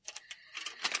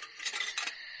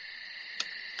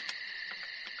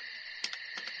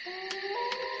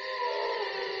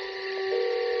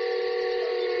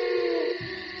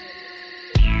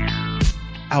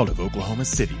out of Oklahoma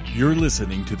City. You're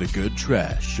listening to the Good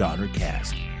Trash Genre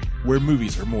Cast, where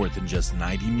movies are more than just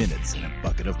 90 minutes and a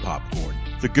bucket of popcorn.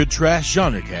 The Good Trash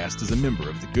Genre Cast is a member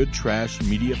of the Good Trash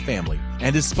Media family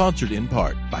and is sponsored in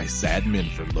part by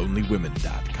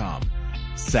SadMenForLonelyWomen.com.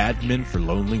 Sad Men for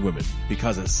Lonely Women,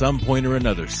 because at some point or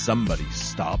another, somebody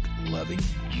stopped loving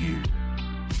you.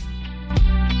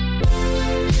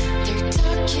 They're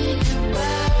talking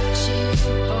about you,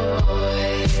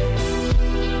 boy,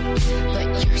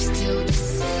 but you're still the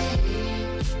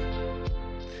same.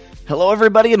 Hello,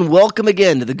 everybody, and welcome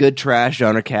again to the Good Trash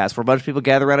Genre Cast, where a bunch of people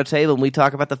gather around a table and we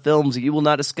talk about the films you will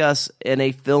not discuss in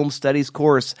a film studies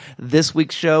course. This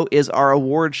week's show is our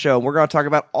award show. We're going to talk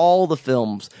about all the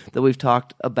films that we've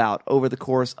talked about over the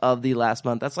course of the last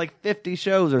month. That's like 50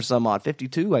 shows or some odd.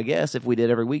 52, I guess, if we did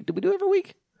every week. Did we do every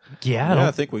week? Yeah,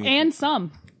 I think we... And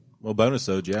some. Well,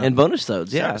 bonus-odes, yeah. And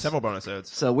bonus-odes, yeah. several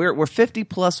bonus-odes. So we're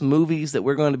 50-plus movies that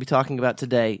we're going to be talking about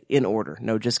today in order.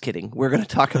 No, just kidding. We're going to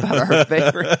talk about our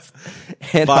favorites.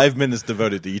 And 5 minutes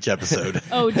devoted to each episode.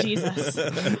 Oh, Jesus.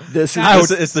 this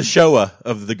is It's the Showa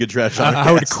of the Good Trash Genre Cast.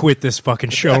 I would quit this fucking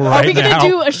show Are right we going now. to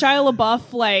do a Shia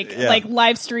LaBeouf, like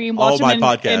live stream, All watch my him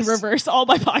podcasts. in reverse, all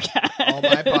my podcasts? All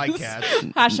my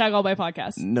podcasts. Hashtag all my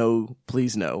podcasts. no,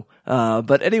 please no.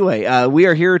 But anyway, we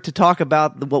are here to talk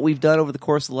about what we've done over the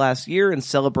course of the last year and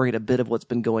celebrate a bit of what's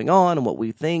been going on and what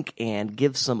we think and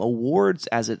give some awards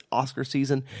as Oscar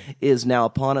season is now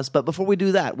upon us. But before we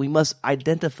do that, we must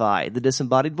identify the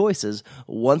disembodied voices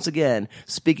once again,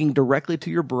 speaking directly to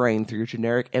your brain through your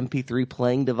generic MP3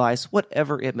 playing device,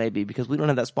 whatever it may be, because we don't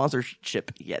have that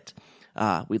sponsorship yet.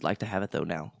 We'd like to have it though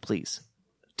now, please.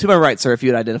 To my right, sir, if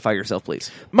you'd identify yourself, please.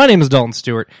 My name is Dalton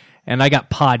Stewart, and I got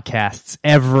podcasts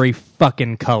every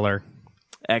fucking color.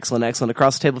 Excellent, excellent.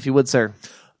 Across the table, if you would, sir.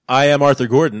 I am Arthur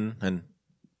Gordon, and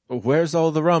where's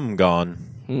all the rum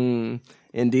gone?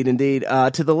 Indeed, indeed.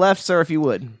 To the left, sir, if you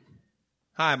would.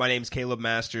 Hi, my name's Caleb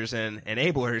Masters and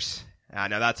Enablers. Now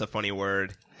that's a funny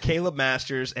word. Caleb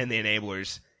Masters and the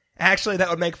Enablers. Actually, that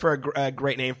would make for a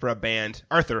great name for a band.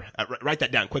 Arthur, write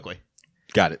that down quickly.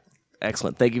 Got it.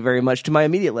 Excellent. Thank you very much. To my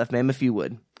immediate left, ma'am, if you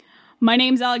would. My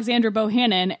name's Alexandra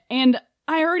Bohannon, and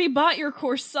I already bought your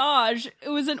corsage. It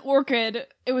was an orchid.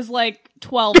 It was like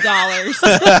 $12.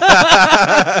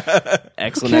 Excellent, Who cares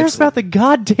excellent. about the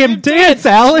goddamn dance,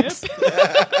 Alex?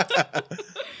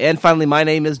 And finally, my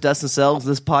name is Dustin Sells.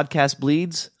 This podcast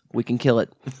bleeds. We can kill it.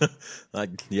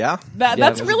 Yeah.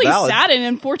 That's really valid. sad and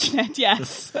unfortunate,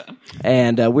 yes.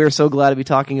 And we're so glad to be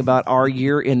talking about our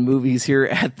year in movies here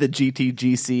at the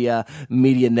GTGC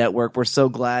Media Network. We're so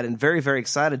glad and very, very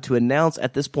excited to announce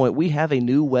at this point we have a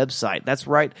new website. That's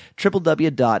right,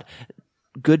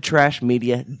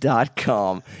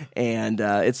 www.goodtrashmedia.com. And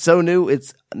it's so new,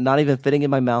 it's not even fitting in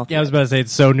my mouth. Yeah, I was about to say,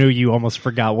 it's so new you almost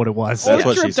forgot what it was. That's Or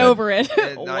what she tripped said. over it.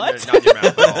 Not What? in your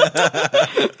mouth at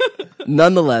all.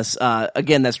 Nonetheless,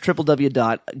 again, that's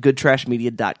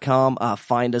www.goodtrashmedia.com.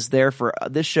 Find us there for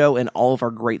this show and all of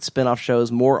our great spin-off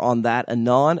shows. More on that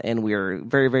anon, and we are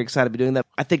very, very excited to be doing that.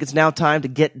 I think it's now time to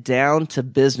get down to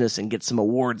business and get some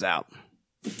awards out.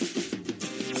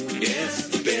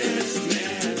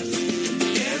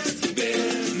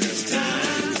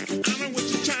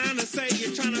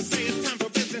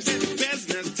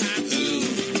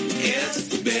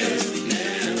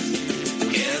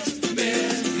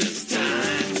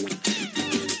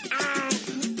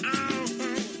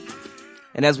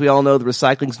 And as we all know, the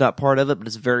recycling's not part of it, but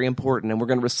it's very important. And we're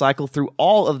going to recycle through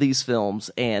all of these films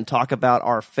and talk about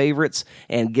our favorites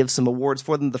and give some awards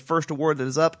for them. The first award that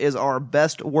is up is our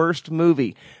Best Worst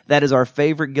Movie. That is our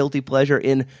favorite guilty pleasure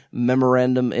in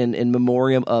memorandum, in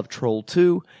memoriam of Troll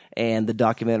 2 and the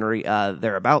documentary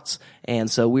thereabouts. And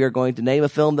so we are going to name a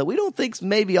film that we don't think's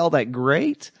maybe all that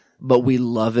great, but we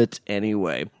love it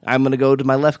anyway. I'm going to go to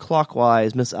my left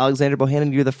clockwise. Miss Alexandra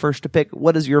Bohannon, you're the first to pick.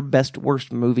 What is your best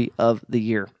worst movie of the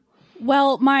year?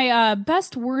 Well, my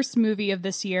best worst movie of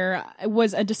this year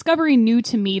was a discovery new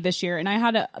to me this year, and I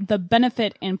had the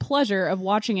benefit and pleasure of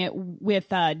watching it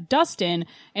with Dustin,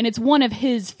 and it's one of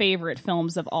his favorite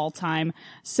films of all time.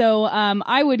 So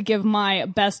I would give my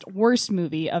best worst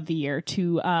movie of the year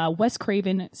to Wes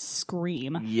Craven,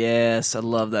 Scream. Yes, I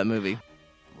love that movie.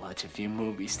 Watch a few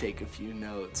movies, take a few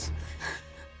notes.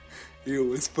 It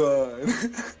was fun.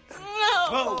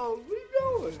 Oh, where you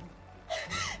going?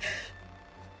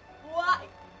 Why?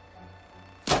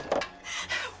 Why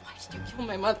did you kill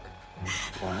my mother?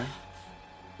 Why?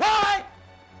 Why?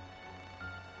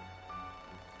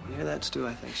 You hear that, Stu?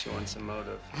 I think she wants a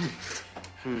motive.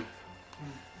 I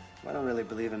don't really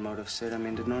believe in motive, Sid. I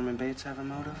mean, did Norman Bates have a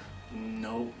motive?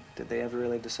 No. Did they ever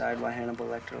really decide why Hannibal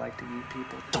Lecter liked to eat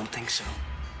people? Don't think so.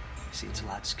 See, it's a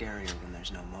lot scarier when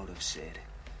there's no motive, Sid.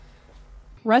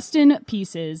 Rest in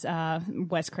pieces,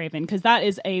 Wes Craven, because that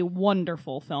is a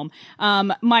wonderful film.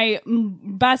 My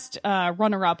best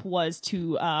runner-up was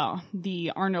to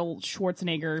the Arnold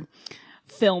Schwarzenegger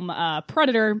film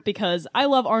Predator, because I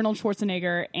love Arnold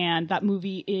Schwarzenegger and that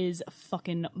movie is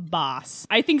fucking boss.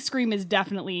 I think Scream is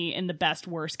definitely in the best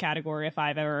worst category if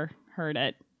I've ever heard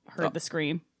the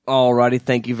Scream. Alrighty,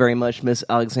 thank you very much, Miss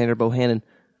Alexander Bohannon.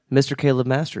 Mr. Caleb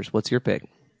Masters, what's your pick?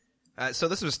 So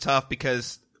this was tough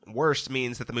because worst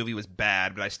means that the movie was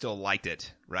bad, but I still liked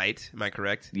it, right? Am I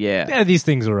correct? Yeah, these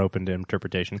things are open to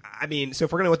interpretation. I mean, so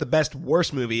if we're going to go with the best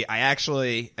worst movie, I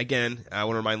actually, again, I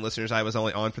want to remind listeners I was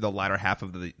only on for the latter half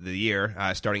of the year,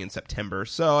 starting in September,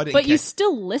 so I didn't But you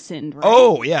still listened, right?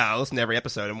 Oh, yeah, I listened to every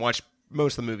episode and watched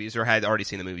most of the movies, or had already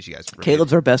seen the movies you guys reviewed.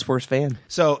 Caleb's our best worst fan.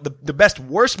 So the best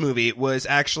worst movie was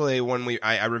actually one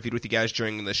I reviewed with you guys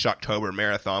during the Shocktober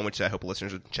marathon, which I hope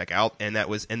listeners would check out, and that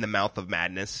was In the Mouth of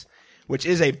Madness, which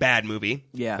is a bad movie.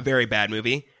 Yeah. A very bad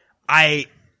movie. I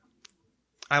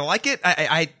like it.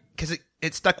 Because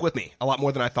it stuck with me a lot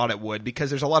more than I thought it would, because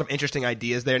there's a lot of interesting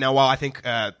ideas there. Now, while I think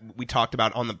we talked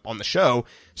about on the show,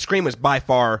 Scream was by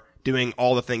far doing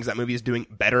all the things that movie is doing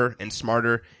better and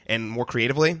smarter and more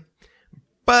creatively.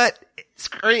 But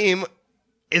Scream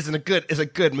is a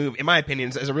good movie, in my opinion.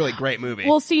 Is a really great movie.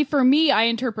 Well, see, for me, I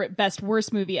interpret best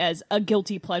worst movie as a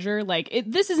guilty pleasure. Like,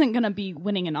 this isn't going to be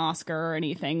winning an Oscar or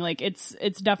anything. Like, it's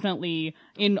definitely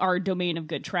in our domain of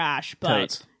good trash. But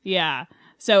Totes. yeah,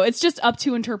 so it's just up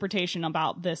to interpretation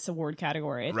about this award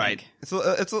category. I think. Right. It's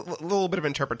a little bit of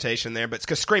interpretation there, but it's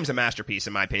because Scream's a masterpiece,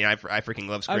 in my opinion. I freaking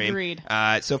love Scream. Agreed.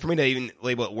 So for me to even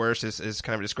label it worse is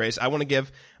kind of a disgrace. I want to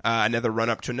give another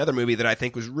run-up to another movie that I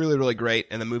think was really, really great,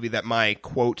 and the movie that my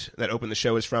quote that opened the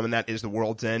show is from, and that is The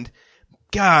World's End.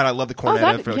 God, I love the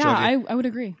Cornetto trilogy. I would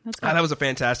agree. That's good. That was a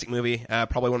fantastic movie.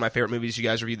 Probably one of my favorite movies you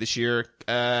guys reviewed this year.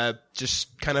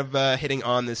 Just kind of hitting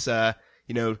on this,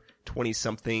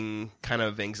 20-something kind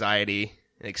of anxiety,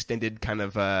 an extended kind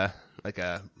of like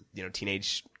a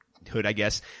teenage hood, I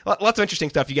guess. Lots of interesting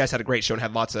stuff. You guys had a great show and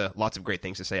had lots of great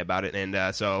things to say about it,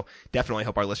 and so definitely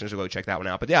hope our listeners will go check that one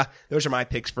out. But yeah, those are my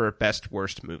picks for best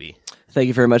worst movie. Thank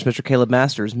you very much, Mr. Caleb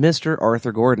Masters. Mr.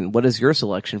 Arthur Gordon, what is your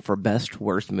selection for best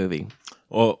worst movie?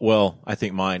 Well, I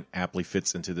think mine aptly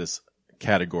fits into this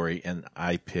category, and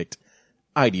I picked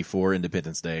ID4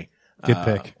 Independence Day. Good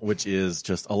pick. Which is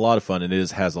just a lot of fun, and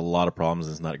has a lot of problems.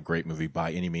 It's not a great movie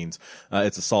by any means.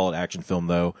 It's a solid action film,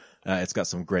 though. It's got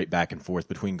some great back and forth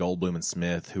between Goldblum and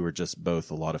Smith, who are just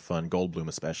both a lot of fun. Goldblum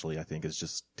especially, I think,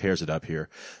 just tears it up here.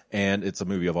 And it's a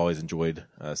movie I've always enjoyed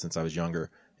since I was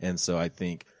younger. And so I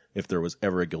think if there was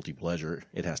ever a guilty pleasure,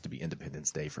 it has to be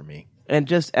Independence Day for me. And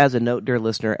just as a note, dear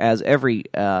listener, as every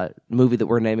movie that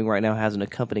we're naming right now has an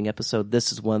accompanying episode,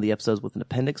 this is one of the episodes with an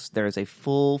appendix. There is a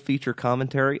full feature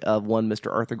commentary of one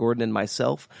Mr. Arthur Gordon and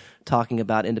myself talking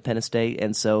about Independence Day.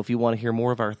 And so if you want to hear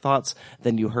more of our thoughts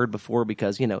than you heard before,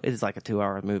 because, it is like a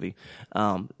 2-hour movie,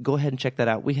 go ahead and check that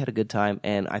out. We had a good time,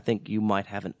 and I think you might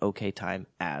have an okay time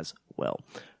as well.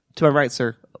 To my right,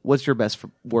 sir, what's your best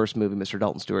worst movie, Mr.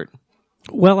 Dalton Stewart?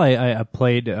 Well, I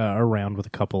played around with a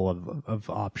couple of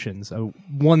options.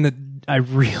 One that I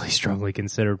really strongly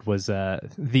considered was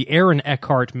the Aaron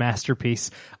Eckhart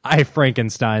masterpiece, I,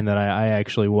 Frankenstein, that I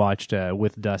actually watched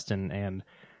with Dustin. And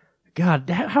God,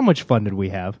 how much fun did we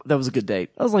have? That was a good date.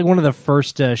 That was like one of the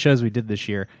first shows we did this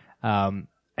year. And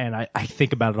I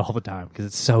think about it all the time because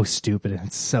it's so stupid and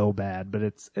it's so bad, but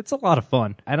it's a lot of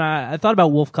fun. And I thought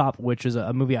about Wolf Cop, which is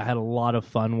a movie I had a lot of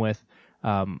fun with.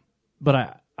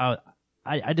 But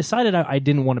I decided I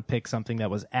didn't want to pick something that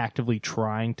was actively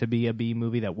trying to be a B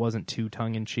movie that wasn't too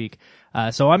tongue-in-cheek.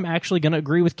 So I'm actually going to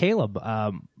agree with Caleb.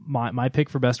 My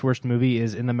pick for best worst movie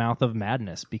is In the Mouth of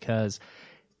Madness because,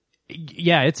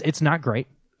 yeah, it's not great.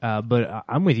 But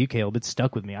I'm with you, Caleb. It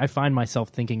stuck with me. I find myself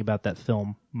thinking about that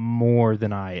film more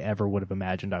than I ever would have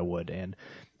imagined I would. And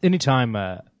anytime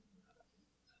a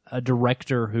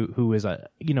director who is a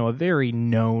very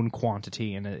known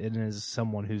quantity and is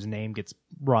someone whose name gets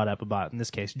brought up about, in this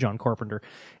case, John Carpenter.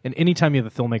 And anytime you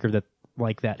have a filmmaker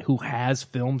like that who has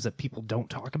films that people don't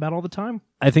talk about all the time,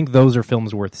 I think those are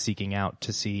films worth seeking out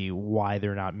to see why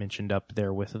they're not mentioned up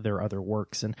there with their other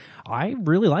works. And I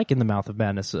really like In the Mouth of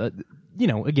Madness.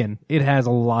 Again, it has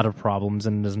a lot of problems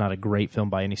and is not a great film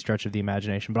by any stretch of the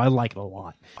imagination, but I like it a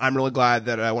lot. I'm really glad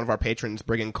that one of our patrons,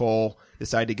 Brigham Cole,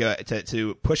 decided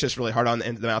to push us really hard on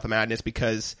In the Mouth of Madness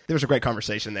because there was a great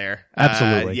conversation there.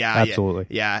 Absolutely. Absolutely.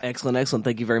 Yeah. Excellent.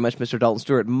 Thank you very much, Mr. Dalton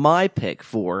Stewart. My pick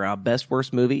for best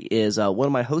worst movie is one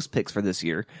of my host picks for this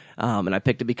year, and I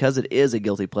picked it because it is a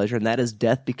guilty pleasure, and that is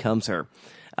Death Becomes Her.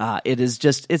 It is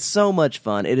just, it's so much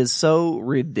fun. It is so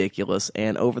ridiculous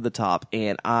and over the top,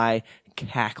 and I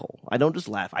cackle. I don't just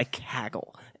laugh, I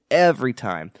cackle every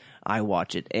time I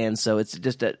watch it. And so it's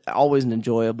just always an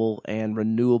enjoyable and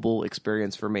renewable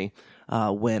experience for me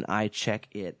when I check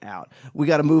it out. We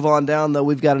got to move on down, though.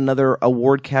 We've got another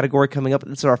award category coming up.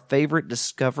 This is our favorite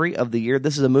discovery of the year.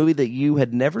 This is a movie that you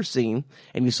had never seen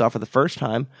and you saw for the first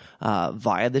time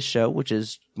via this show, which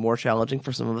is more challenging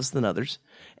for some of us than others.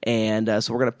 And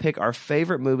so we're going to pick our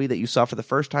favorite movie that you saw for the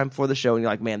first time for the show, and you're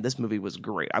like, man, this movie was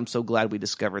great. I'm so glad we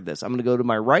discovered this. I'm going to go to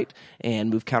my right and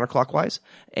move counterclockwise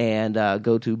and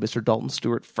go to Mr. Dalton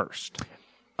Stewart first.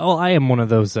 Oh, I am one of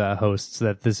those hosts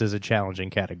that this is a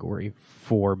challenging category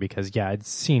for because, yeah, I'd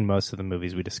seen most of the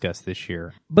movies we discussed this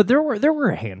year. But there were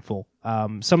a handful.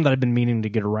 Some that I've been meaning to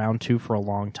get around to for a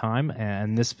long time,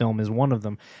 and this film is one of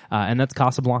them, and that's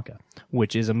Casablanca,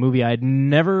 which is a movie I'd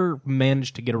never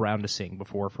managed to get around to seeing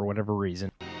before for whatever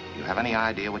reason. You have any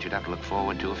idea what you'd have to look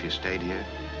forward to if you stayed here?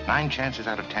 9 chances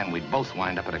out of 10 we'd both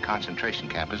wind up at a concentration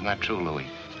camp. Isn't that true, Louis?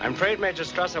 I'm afraid Major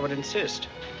Strasser would insist.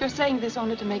 You're saying this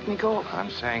only to make me go. I'm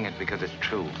saying it because it's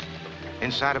true.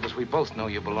 Inside of us, we both know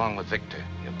you belong with Victor.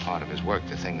 You're part of his work,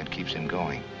 the thing that keeps him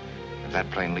going. If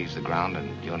that plane leaves the ground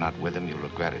and you're not with him, you'll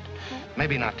regret it.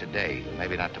 Maybe not today,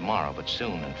 maybe not tomorrow, but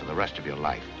soon and for the rest of your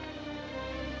life.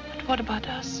 But what about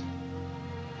us?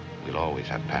 We'll always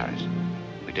have Paris.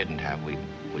 We didn't have, we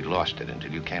lost it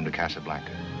until you came to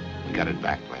Casablanca. We got it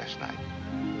back last night.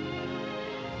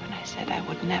 When I said I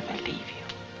would never leave you.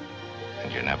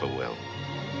 And you never will.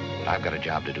 But I've got a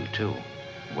job to do, too.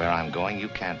 Where I'm going, you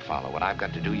can't follow. What I've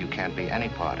got to do, you can't be any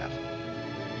part of.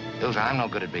 Ilsa, I'm no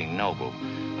good at being noble,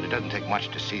 but it doesn't take much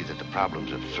to see that the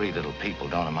problems of 3 little people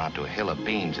don't amount to a hill of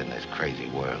beans in this crazy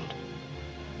world.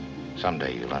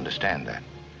 Someday you'll understand that.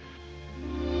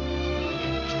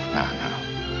 Now.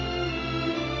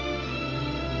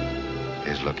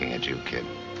 He's looking at you, kid.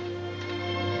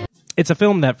 It's a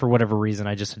film that, for whatever reason,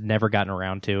 I just had never gotten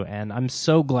around to, and I'm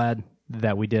so glad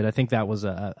that we did. I think that was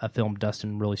a film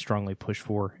Dustin really strongly pushed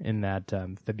for in that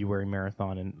February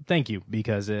marathon, and thank you,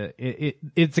 because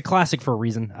it's a classic for a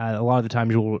reason. A lot of the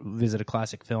times you'll visit a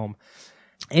classic film,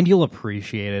 and you'll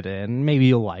appreciate it, and maybe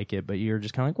you'll like it, but you're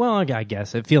just kind of like, well, I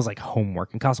guess. It feels like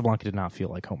homework, and Casablanca did not feel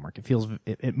like homework. It feels,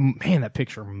 man, that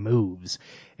picture moves.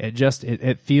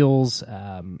 It feels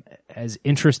as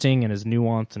interesting and as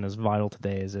nuanced and as vital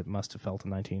today as it must have felt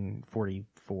in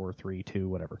 1944, 3, 2,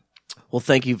 whatever. Well,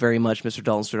 thank you very much, Mr.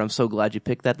 Dalton Stewart. I'm so glad you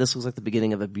picked that. This was like the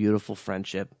beginning of a beautiful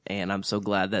friendship, and I'm so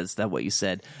glad that's what you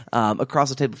said. Across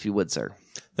the table, if you would, sir.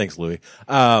 Thanks, Louis.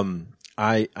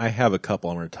 I have a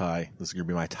couple I'm going to tie. This is going to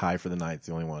be my tie for the night. It's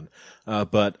the only one.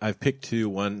 But I've picked 2,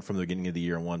 one from the beginning of the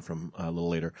year and one from a little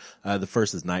later. The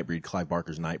first is Nightbreed, Clive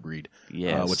Barker's Nightbreed.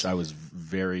 Yes. Which I was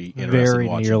very interested in watching.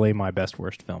 Very nearly my best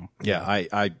worst film. Yeah,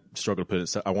 I struggled to put it.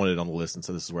 So I wanted it on the list, and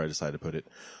so this is where I decided to put it.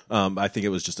 I think it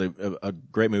was just a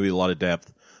great movie, a lot of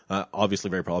depth.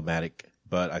 Obviously very problematic,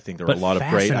 but I think there are a lot of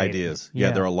great ideas.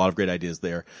 Yeah, there are a lot of great ideas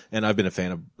there. And I've been a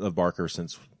fan of Barker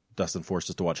since Dustin forced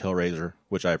us to watch Hellraiser,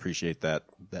 which I appreciate that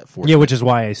force. Yeah, which is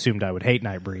why I assumed I would hate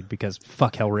Nightbreed, because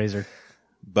fuck Hellraiser.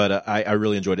 But I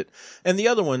really enjoyed it. And the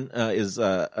other one is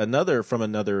another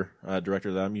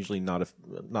director that I'm usually not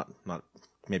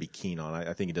maybe keen on.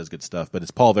 I think he does good stuff, but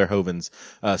it's Paul Verhoeven's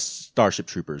Starship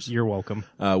Troopers. You're welcome.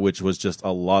 Which was just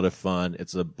a lot of fun.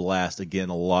 It's a blast. Again,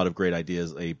 a lot of great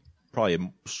ideas. Probably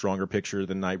a stronger picture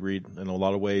than Nightbreed in a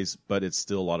lot of ways, but it's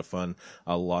still a lot of fun.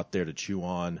 A lot there to chew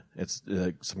on. It's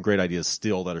some great ideas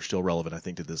still that are still relevant, I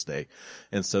think, to this day.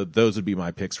 And so those would be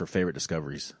my picks for favorite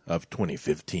discoveries of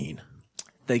 2015.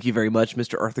 Thank you very much,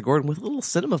 Mr. Arthur Gordon, with a little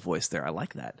cinema voice there. I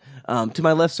like that. To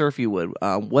my left, sir, if you would,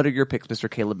 what are your picks, Mr.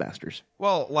 Caleb Masters?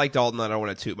 Well, like Dalton, I don't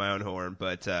want to toot my own horn,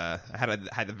 but I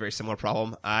had a very similar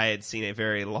problem. I had seen a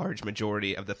very large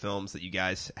majority of the films that you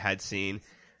guys had seen.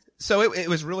 So it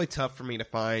was really tough for me to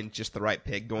find just the right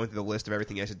pick going through the list of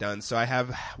everything you guys had done. So I have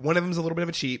one of them is a little bit of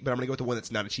a cheat, but I'm going to go with the one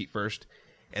that's not a cheat first,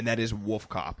 and that is Wolf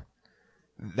Cop.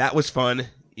 That was fun,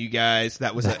 you guys.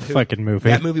 That was a fucking movie.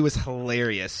 That movie was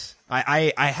hilarious.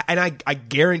 I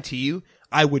guarantee you,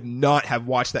 I would not have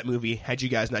watched that movie had you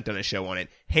guys not done a show on it,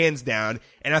 hands down.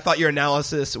 And I thought your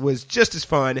analysis was just as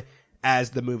fun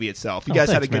as the movie itself. You guys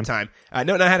had a good time. I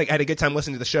had a good time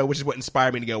listening to the show, which is what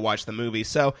inspired me to go watch the movie.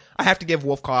 So I have to give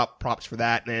Wolf Cop props for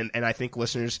that, and I think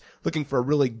listeners looking for a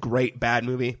really great bad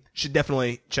movie should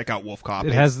definitely check out Wolf Cop.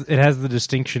 It has the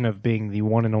distinction of being the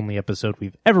one and only episode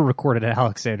we've ever recorded at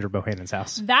Alexandra Bohannon's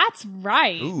house. That's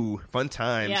right. Ooh, fun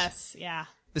times. Yes, yeah.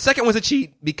 The second was a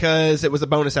cheat because it was a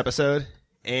bonus episode,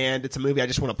 and it's a movie I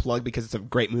just want to plug because it's a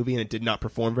great movie and it did not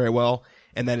perform very well.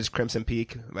 and that is Crimson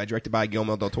Peak, directed by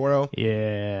Guillermo del Toro.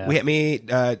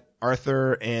 Yeah.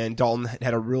 Arthur and Dalton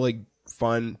had a really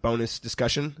fun bonus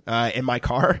discussion in my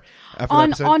car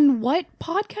on what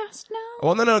podcast now?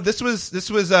 Well, no, this was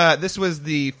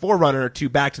the forerunner to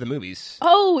Back to the Movies.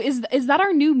 Oh, is that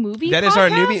our new movie? That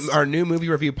podcast? is our new movie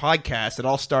review podcast. It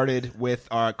all started with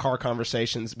our car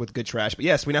conversations with Good Trash. But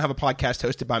yes, we now have a podcast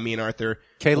hosted by me and Arthur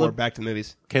for Back to the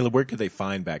Movies. Caleb, where could they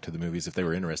find Back to the Movies if they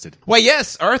were interested? Well,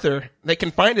 yes, Arthur, they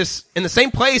can find us in the same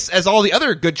place as all the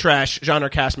other Good Trash genre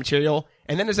cast material,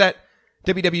 and then is at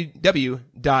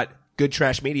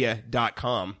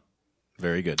www.goodtrashmedia.com.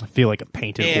 Very good. I feel like a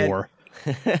painted whore.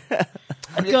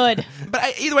 Good.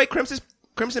 But either way,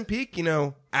 Crimson Peak,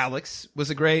 Alex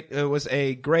was a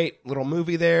great little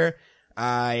movie there.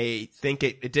 I think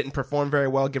it didn't perform very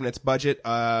well given its budget,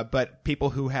 but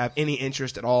people who have any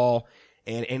interest at all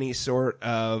in any sort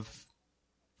of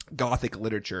Gothic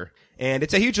literature. And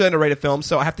it's a hugely underrated film,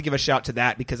 so I have to give a shout to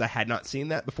that because I had not seen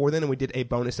that before then, and we did a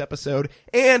bonus episode.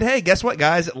 And hey, guess what,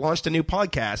 guys? It launched a new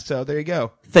podcast, so there you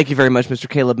go. Thank you very much, Mr.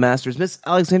 Caleb Masters. Miss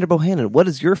Alexandra Bohannon, what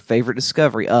is your favorite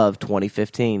discovery of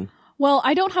 2015? Well,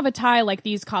 I don't have a tie like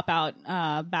these cop-out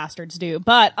bastards do,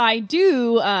 but I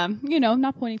do,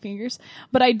 not pointing fingers,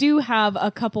 but I do have a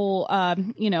couple, a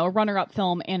runner-up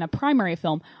film and a primary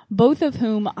film, both of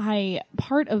whom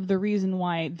part of the reason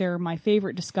why they're my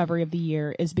favorite discovery of the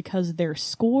year is because their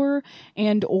score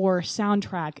and or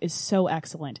soundtrack is so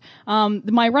excellent.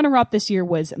 My runner-up this year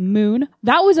was Moon.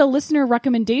 That was a listener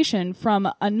recommendation from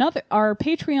our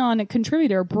Patreon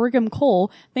contributor, Brigham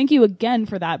Cole. Thank you again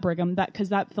for that, Brigham, because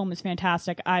that film is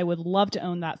fantastic. I would love to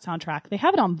own that soundtrack. They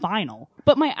have it on vinyl.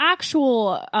 But my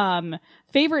actual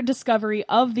favorite discovery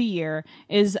of the year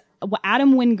is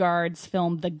Adam Wingard's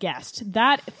film, The Guest.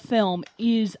 That film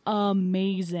is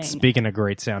amazing. Speaking of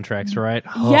great soundtracks, right?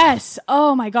 Yes.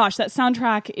 Oh my gosh, that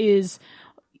soundtrack is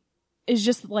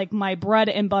just like my bread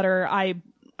and butter. I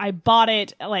bought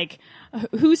it, like,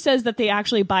 who says that they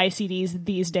actually buy CDs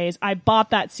these days? I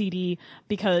bought that CD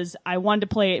because I wanted to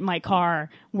play it in my car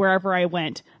wherever I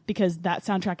went because that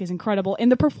soundtrack is incredible.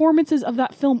 And the performances of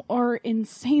that film are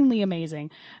insanely amazing.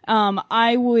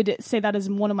 I would say that is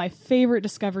one of my favorite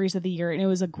discoveries of the year, and it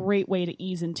was a great way to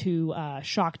ease into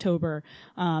Shocktober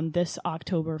this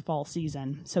October fall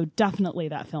season. So definitely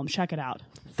that film. Check it out.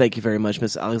 Thank you very much,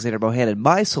 Miss Alexandra Bohannon.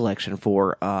 My selection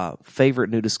for favorite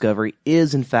new discovery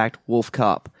is, in fact, Wolf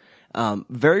Cop.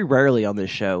 Very rarely on this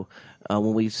show,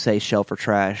 when we say shelf or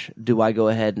trash, do I go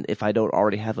ahead and, if I don't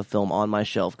already have a film on my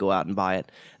shelf, go out and buy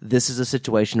it. This is a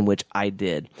situation in which I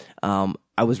did.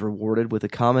 I was rewarded with a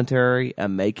commentary, a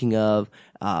making of,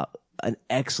 an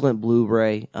excellent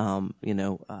Blu-ray,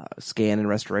 scan and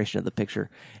restoration of the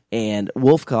picture. And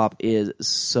Wolf Cop is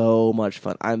so much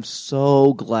fun. I'm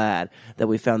so glad that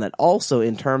we found that. Also,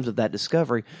 in terms of that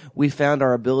discovery, we found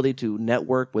our ability to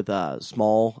network with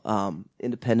small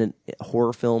independent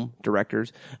horror film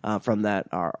directors. From that,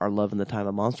 our Love in the Time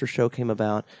of Monsters show came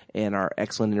about, and our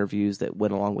excellent interviews that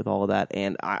went along with all of that.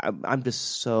 And I'm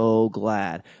just so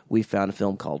glad we found a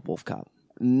film called Wolf Cop.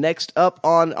 Next up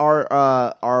on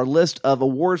our list of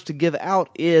awards to give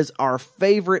out is our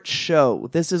favorite show.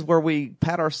 This is where we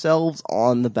pat ourselves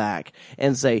on the back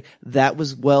and say, that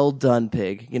was well done,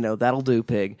 Pig. That'll do,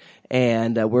 Pig.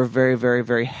 And we're very, very,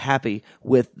 very happy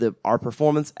with our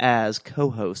performance as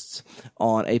co-hosts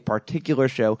on a particular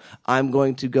show. I'm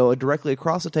going to go directly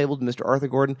across the table to Mr. Arthur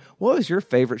Gordon. What was your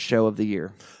favorite show of the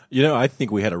year? I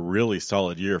think we had a really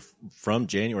solid year from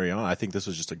January on. I think this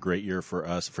was just a great year for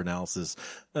us for analysis.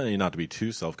 Not to be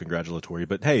too self-congratulatory,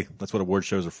 but hey, that's what award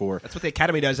shows are for. That's what the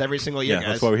Academy does every single year, yeah, guys.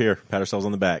 That's why we're here. Pat ourselves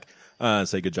on the back.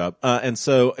 Say good job. And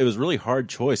so it was really hard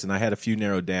choice, and I had a few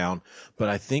narrowed down, but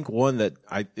I think one that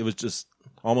it was just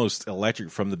almost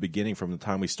electric from the beginning, from the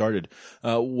time we started,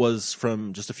 was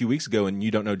from just a few weeks ago in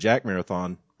You Don't Know Jack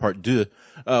Marathon Part 2,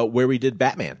 where we did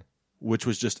Batman, which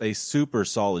was just a super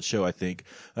solid show, I think.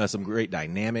 Some great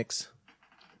dynamics.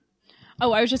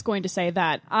 Oh, I was just going to say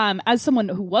that as someone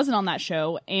who wasn't on that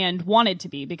show and wanted to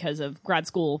be because of grad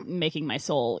school making my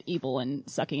soul evil and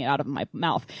sucking it out of my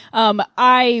mouth,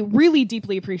 I really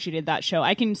deeply appreciated that show.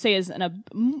 I can say as a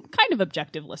kind of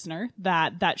objective listener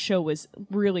that show was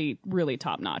really, really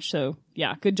top notch. So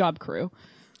yeah, good job, crew.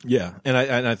 Yeah, and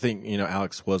I think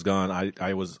Alex was gone.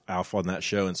 I was off on that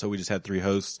show, and so we just had 3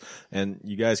 hosts, and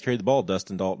you guys carried the ball,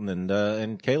 Dustin, Dalton,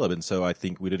 and Caleb, and so I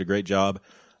think we did a great job.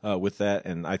 with that,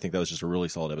 and I think that was just a really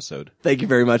solid episode. Thank you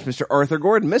very much, Mr. Arthur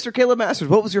Gordon. Mr. Caleb Masters,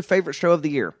 what was your favorite show of the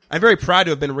year? I'm very proud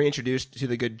to have been reintroduced to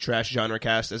the Good Trash Genre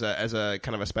Cast as a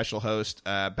kind of a special host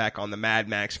back on the Mad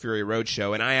Max Fury Road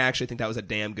show, and I actually think that was a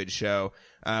damn good show.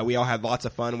 We all had lots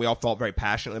of fun. We all felt very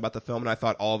passionately about the film, and I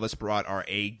thought all of us brought our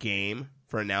A game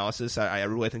for analysis. I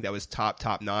really think that was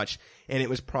top notch, and it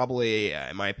was probably,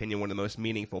 in my opinion, one of the most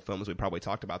meaningful films we probably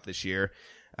talked about this year,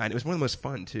 and it was one of the most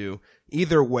fun too.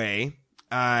 Either way,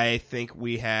 I think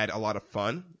we had a lot of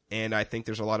fun, and I think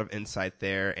there's a lot of insight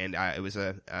there, and it was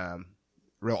a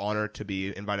real honor to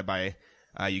be invited by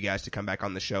you guys to come back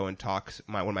on the show and talk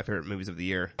one of my favorite movies of the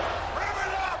year.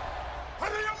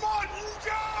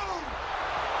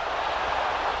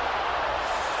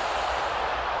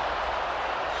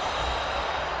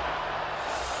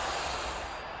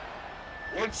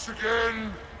 Once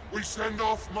again, we send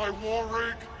off my war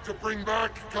rig to bring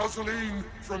back gasoline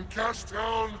from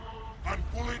Gastown and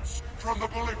bullets from the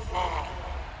bullet farm.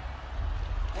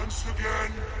 Once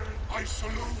again, I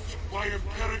salute my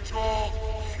Imperator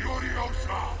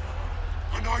Furiosa,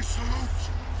 and I salute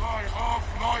my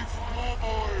Half-Life war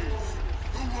boys,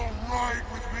 who will ride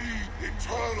with me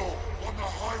eternal on the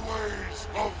highways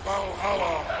of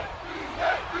Valhalla.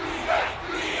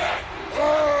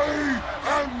 I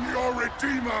am your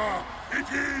Redeemer. It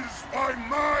is by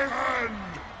my hand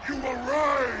you will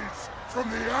rise from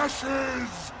the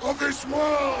ashes of this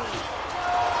world.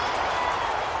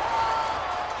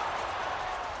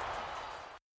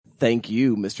 Thank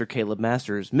you, Mr. Caleb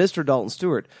Masters. Mr. Dalton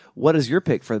Stewart, what is your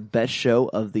pick for the best show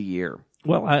of the year?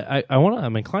 Well,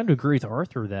 I'm inclined to agree with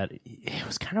Arthur that it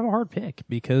was kind of a hard pick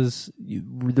because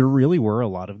there really were a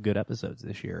lot of good episodes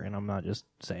this year, and I'm not just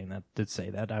saying that to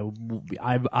say that.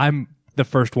 I'm the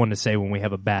first one to say when we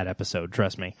have a bad episode,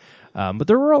 trust me. But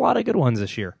there were a lot of good ones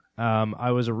this year. I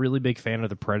was a really big fan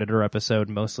of the Predator episode,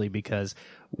 mostly because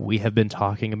we have been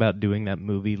talking about doing that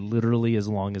movie literally as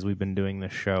long as we've been doing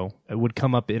this show. It would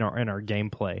come up in our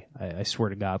gameplay, I swear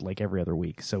to God, like every other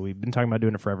week. So we've been talking about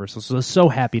doing it forever. So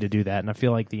happy to do that. And I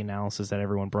feel like the analysis that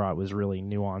everyone brought was really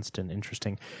nuanced and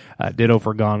interesting. Ditto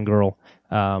for Gone Girl.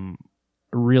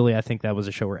 Really, I think that was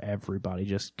a show where everybody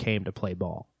just came to play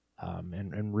ball,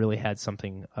 and really had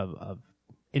something of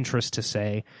interest to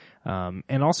say.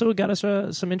 And also it got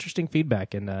us some interesting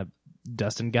feedback, and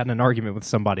Dustin got in an argument with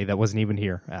somebody that wasn't even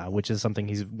here, which is something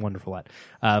he's wonderful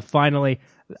at. Finally,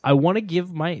 I want to give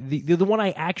the one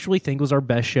I actually think was our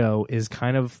best show is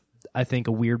kind of, I think,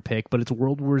 a weird pick, but it's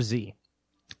World War Z,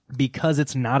 because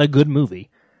it's not a good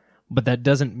movie. But that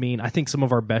doesn't mean, I think some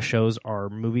of our best shows are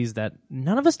movies that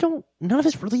none of us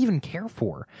really even care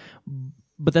for.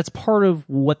 But that's part of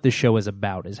what the show is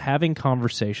about, is having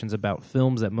conversations about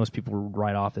films that most people would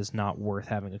write off as not worth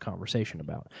having a conversation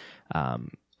about.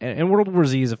 And World War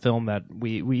Z is a film that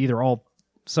we either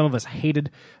some of us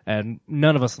hated and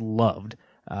none of us loved.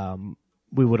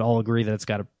 We would all agree that it's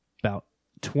got about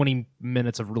 20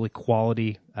 minutes of really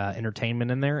quality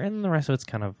entertainment in there, and the rest of it's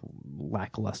kind of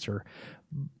lackluster.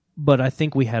 But I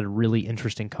think we had really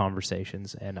interesting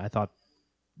conversations, and I thought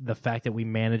the fact that we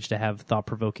managed to have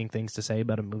thought-provoking things to say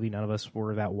about a movie none of us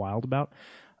were that wild about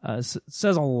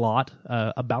says a lot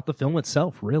about the film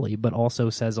itself, really, but also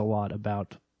says a lot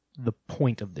about the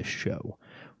point of this show,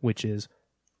 which is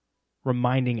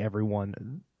reminding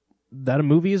everyone that a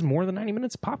movie is more than 90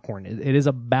 minutes of popcorn. It is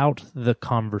about the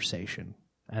conversation,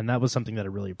 and that was something that I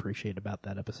really appreciated about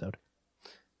that episode.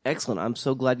 Excellent. I'm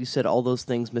so glad you said all those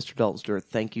things, Mr. Dalton Stewart.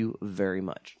 Thank you very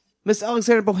much. Miss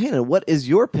Alexandra Bohannon, what is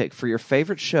your pick for your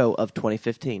favorite show of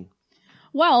 2015?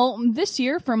 Well, this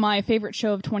year, for my favorite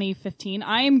show of 2015,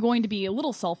 I am going to be a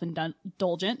little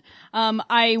self-indulgent.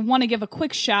 I want to give a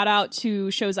quick shout-out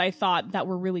to shows I thought that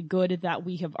were really good that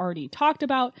we have already talked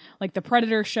about, like the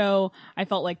Predator show. I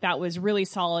felt like that was really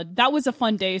solid. That was a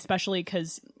fun day, especially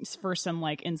because for some,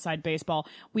 like, inside baseball,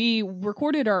 we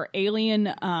recorded our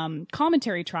Alien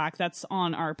commentary track that's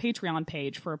on our Patreon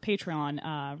page for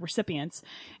Patreon recipients.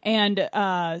 And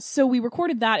so we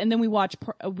recorded that, and then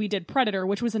we did Predator,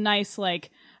 which was a nice, like,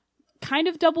 kind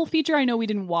of double feature. I know we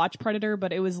didn't watch Predator,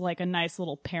 but it was like a nice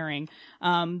little pairing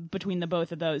between the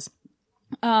both of those.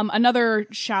 Another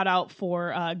shout out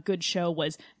for a good show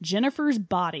was Jennifer's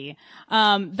Body.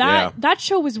 That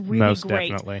show was really Most great.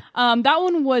 Definitely. That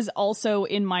one was also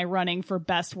in my running for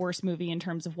best worst movie in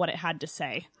terms of what it had to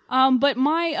say. But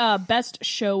my best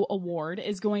show award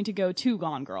is going to go to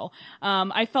Gone Girl.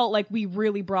 I felt like we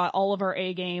really brought all of our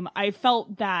A game. I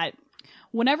felt that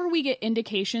whenever we get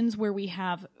indications where we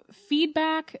have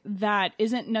feedback that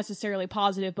isn't necessarily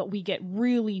positive, but we get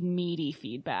really meaty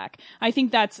feedback. I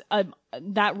think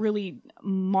that really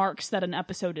marks that an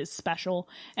episode is special,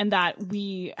 and that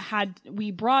we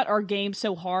brought our game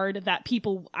so hard that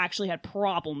people actually had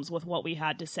problems with what we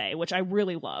had to say, which I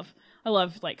really love. I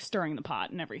love like stirring the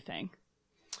pot and everything.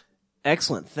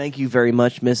 Excellent. Thank you very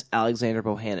much, Miss Alexandra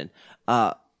Bohannon.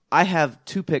 I have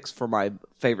 2 picks for my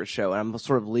favorite show, and I'm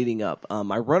sort of leading up.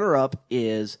 My runner-up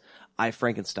is I,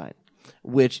 Frankenstein,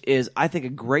 which is, I think, a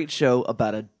great show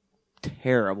about a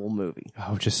terrible movie.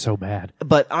 Oh, just so bad.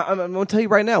 But I'm going to tell you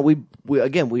right now,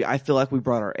 I feel like we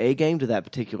brought our A game to that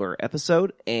particular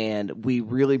episode, and we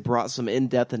really brought some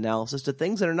in-depth analysis to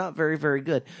things that are not very, very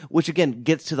good, which again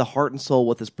gets to the heart and soul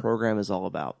what this program is all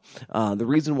about. The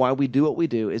reason why we do what we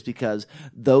do is because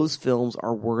those films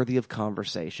are worthy of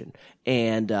conversation.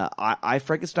 And I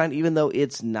Frankenstein, even though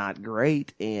it's not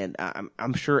great, and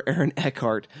I'm sure Aaron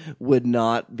Eckhart would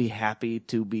not be happy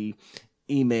to be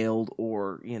emailed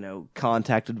or,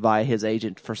 contacted via his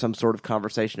agent for some sort of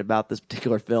conversation about this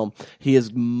particular film. He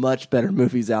has much better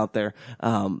movies out there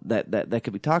that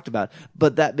could be talked about.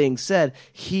 But that being said,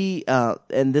 he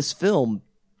and this film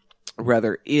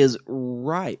rather is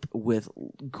ripe with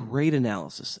great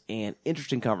analysis and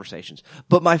interesting conversations.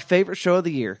 But my favorite show of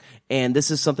the year, and this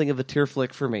is something of a tear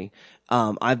flick for me,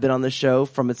 I've been on this show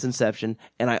from its inception,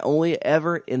 and I only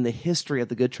ever in the history of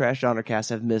the Good Trash Genrecast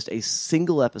have missed a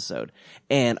single episode.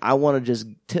 And I want to just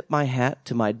tip my hat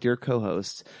to my dear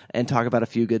co-hosts and talk about A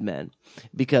Few Good Men,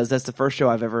 because that's the first show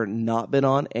I've ever not been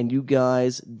on, and you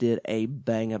guys did a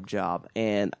bang-up job.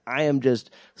 And I am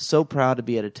just so proud to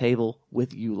be at a table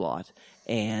with you lot.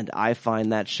 And I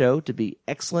find that show to be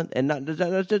excellent, and not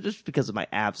just because of my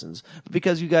absence, but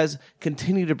because you guys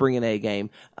continue to bring an A game,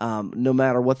 no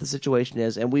matter what the situation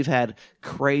is. And we've had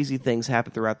crazy things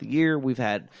happen throughout the year. We've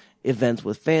had events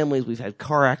with families. We've had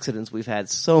car accidents. We've had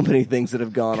so many things that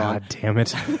have gone on. God damn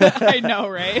it. I know,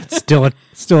 right? Still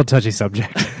a touchy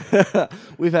subject.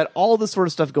 We've had all this sort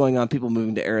of stuff going on. People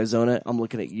moving to Arizona. I'm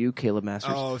looking at you, Caleb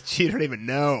Masters. Oh, you don't even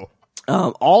know.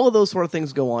 All of those sort of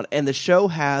things go on, and the show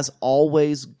has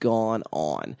always gone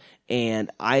on.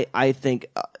 And I think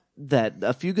that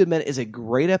A Few Good Men is a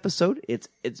great episode. It's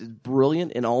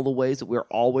brilliant in all the ways that we're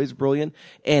always brilliant,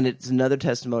 and it's another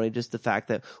testimony just the fact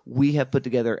that we have put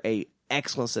together a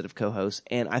excellent set of co-hosts,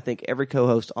 and I think every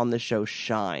co-host on this show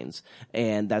shines,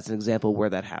 and that's an example where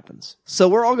that happens. So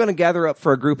we're all going to gather up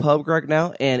for a group hug right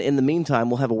now, and in the meantime,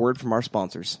 we'll have a word from our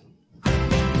sponsors.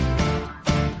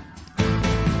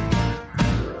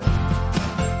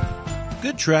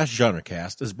 Good Trash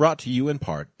Genrecast is brought to you in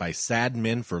part by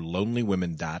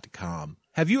SadMenForLonelyWomen.com.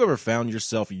 Have you ever found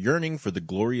yourself yearning for the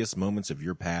glorious moments of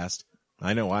your past?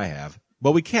 I know I have.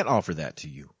 But we can't offer that to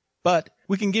you. But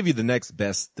we can give you the next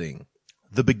best thing.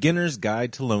 The Beginner's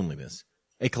Guide to Loneliness.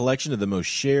 A collection of the most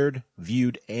shared,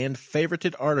 viewed, and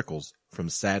favorited articles from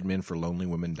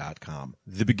SadMenForLonelyWomen.com.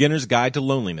 The Beginner's Guide to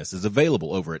Loneliness is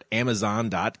available over at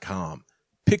Amazon.com.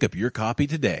 Pick up your copy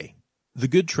today. The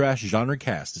Good Trash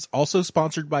Genrecast is also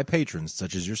sponsored by patrons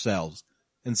such as yourselves,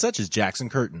 and such as Jackson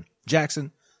Curtin.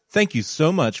 Jackson, thank you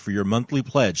so much for your monthly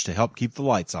pledge to help keep the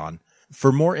lights on.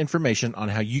 For more information on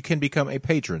how you can become a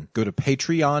patron, go to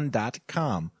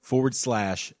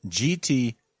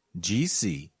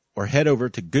patreon.com/GTGC or head over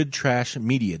to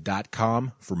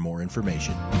goodtrashmedia.com for more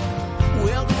information.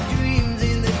 Well, the dreams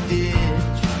in the ditch.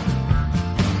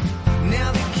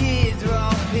 Now the kids are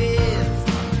all pissed.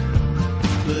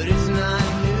 But it's not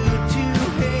new to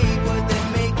hate what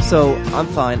they make. So I'm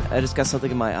fine. I just got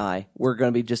something in my eye. We're going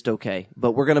to be just okay.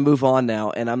 But we're going to move on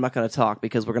now, and I'm not going to talk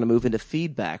because we're going to move into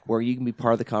feedback where you can be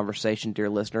part of the conversation, dear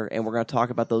listener, and we're going to talk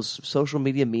about those social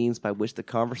media means by which the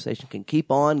conversation can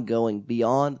keep on going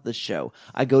beyond the show.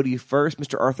 I go to you first,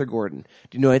 Mr. Arthur Gordon.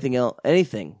 Do you know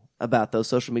anything about those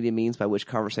social media means by which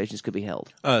conversations could be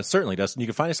held? Certainly, Dustin. You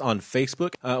can find us on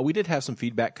Facebook. We did have some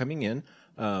feedback coming in.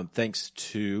 Thanks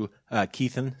to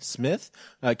Keithan Smith.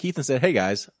 Keithan said, "Hey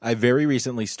guys, I very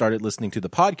recently started listening to the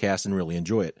podcast and really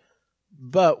enjoy it.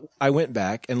 But I went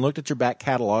back and looked at your back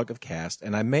catalog of cast,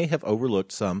 and I may have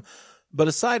overlooked some. But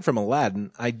aside from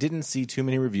Aladdin, I didn't see too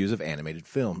many reviews of animated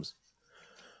films.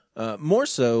 More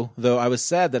so, though, I was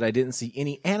sad that I didn't see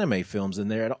any anime films in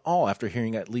there at all after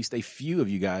hearing at least a few of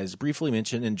you guys briefly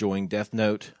mention enjoying Death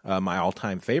Note, my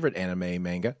all-time favorite anime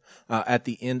manga, at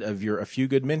the end of your A Few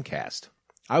Good Men cast.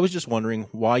 I was just wondering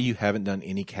why you haven't done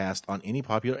any cast on any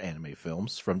popular anime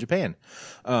films from Japan."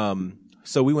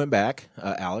 So we went back,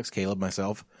 Alex, Caleb,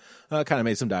 myself, kind of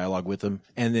made some dialogue with them,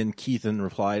 and then Keithan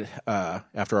replied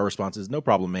after our responses, "No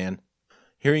problem, man.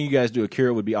 Hearing you guys do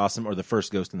Akira would be awesome, or the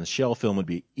first Ghost in the Shell film would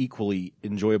be equally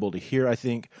enjoyable to hear, I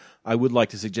think. I would like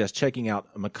to suggest checking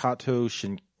out Makoto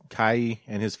Shinkai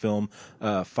and his film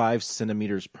 5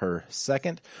 centimeters per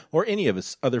second, or any of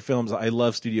his other films. I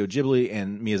love Studio Ghibli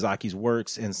and Miyazaki's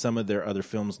works and some of their other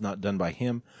films not done by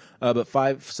him. But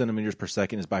 5 centimeters per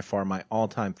second is by far my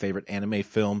all-time favorite anime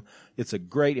film. It's a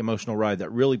great emotional ride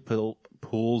that really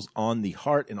pulls on the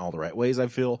heart in all the right ways, I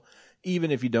feel.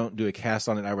 Even if you don't do a cast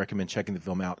on it, I recommend checking the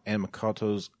film out and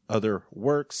Makoto's other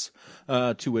works,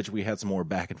 to which we had some more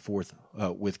back and forth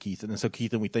with Keithan. And so,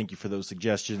 Keithan, we thank you for those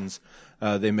suggestions.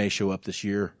 They may show up this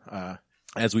year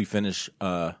as we finish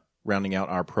rounding out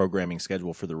our programming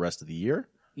schedule for the rest of the year.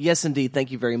 Yes, indeed.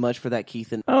 Thank you very much for that,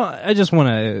 Keithan. Oh, I just want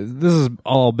to. This has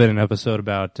all been an episode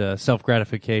about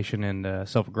self-gratification and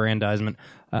self-aggrandizement.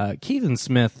 Keithan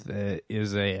Smith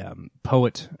is a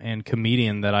poet and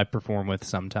comedian that I perform with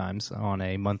sometimes on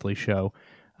a monthly show.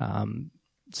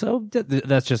 So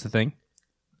that's just the thing.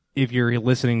 If you're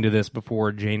listening to this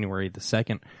before January the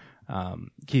 2nd,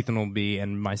 Keithan will be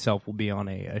and myself will be on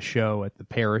a show at the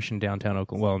Parish in downtown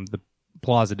Oklahoma, well, in the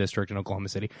Plaza District in Oklahoma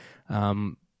City.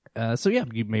 So yeah,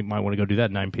 you might want to go do that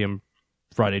at 9 p.m.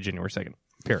 Friday, January 2nd.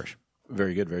 Parish.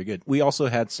 Very good, very good. We also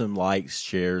had some likes,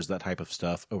 shares, that type of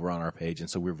stuff over on our page, and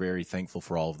so we're very thankful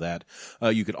for all of that.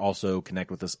 You could also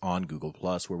connect with us on Google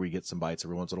Plus, where we get some bites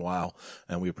every once in a while,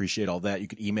 and we appreciate all that. You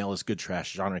could email us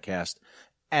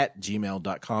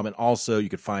goodtrashgenrecast@gmail.com, and also you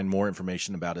could find more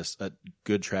information about us at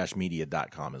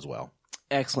goodtrashmedia.com as well.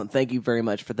 Excellent. Thank you very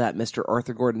much for that, Mr.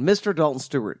 Arthur Gordon. Mr. Dalton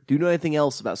Stewart, do you know anything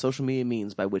else about social media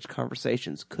means by which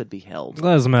conversations could be held?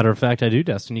 Well, as a matter of fact, I do,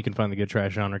 Dustin. You can find the Good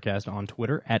Trash Genrecast on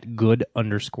Twitter at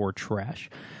good_trash.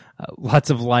 Lots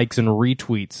of likes and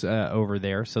retweets over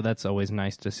there, so that's always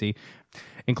nice to see,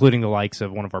 including the likes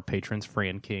of one of our patrons,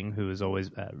 Fran King, who is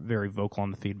always very vocal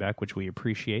on the feedback, which we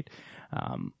appreciate.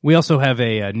 We also have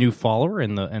a new follower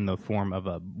in the form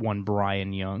of one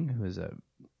Brian Young, who is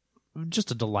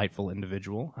just a delightful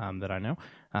individual that I know.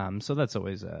 So that's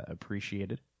always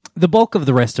appreciated. The bulk of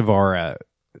the rest of our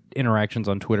interactions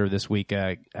on Twitter this week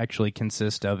actually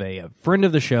consist of a friend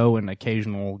of the show and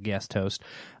occasional guest host,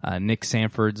 Nick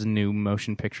Sanford's new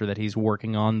motion picture that he's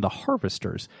working on, The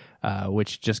Harvesters,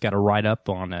 which just got a write-up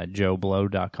on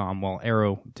joeblow.com, well,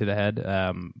 Arrow to the Head,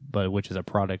 but which is a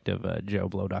product of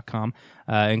joeblow.com,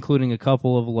 including a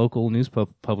couple of local news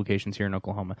publications here in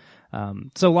Oklahoma.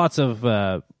 So lots of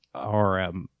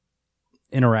our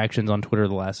interactions on Twitter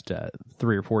the last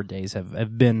 3 or 4 days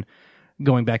have been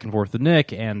going back and forth with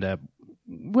Nick and,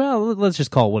 well, let's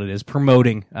just call it what it is,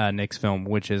 promoting Nick's film,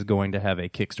 which is going to have a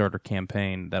Kickstarter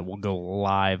campaign that will go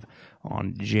live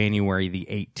on January the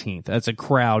 18th. That's a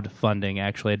crowdfunding,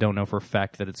 actually. I don't know for a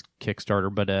fact that it's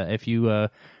Kickstarter, but if you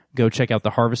go check out The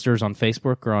Harvesters on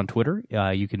Facebook or on Twitter,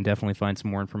 you can definitely find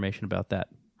some more information about that.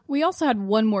 We also had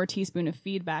one more teaspoon of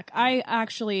feedback. I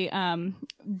actually,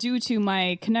 due to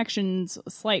my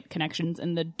slight connections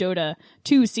in the Dota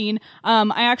 2 scene,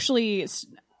 I actually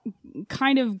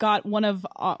kind of got one of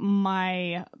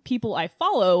my people I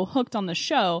follow hooked on the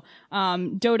show,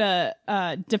 Dota,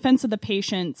 Defense of the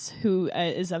Patients, who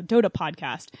is a Dota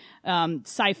podcast,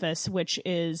 Cyphus, which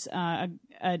is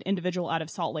an individual out of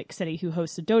Salt Lake City who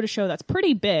hosts a Dota show that's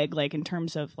pretty big, like in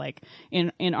terms of like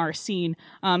in our scene.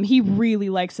 He really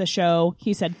likes the show.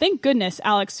 He said, "Thank goodness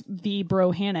Alex V.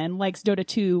 Brohannon likes Dota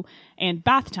 2 and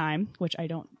Bath Time," which I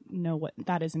don't know what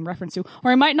that is in reference to,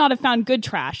 or I might not have found good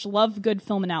trash. Love good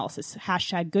film analysis.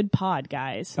 # good pod,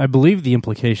 guys. I believe the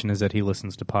implication is that he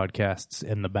listens to podcasts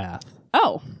in the bath.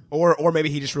 Oh. Or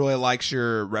maybe he just really likes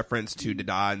your reference to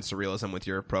Dada and surrealism with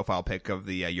your profile pic of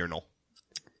the urinal.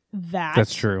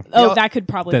 That's true. Oh, that could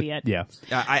probably be it. Yeah.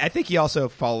 I think he also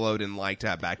followed and liked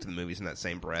Back to the Movies in that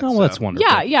same breath. Oh, well, that's wonderful.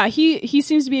 Yeah. He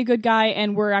seems to be a good guy,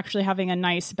 and we're actually having a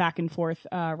nice back and forth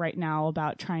right now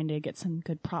about trying to get some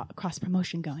good cross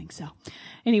promotion going. So,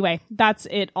 anyway, that's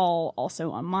it all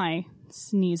also on my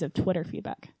sneeze of Twitter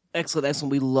feedback. Excellent.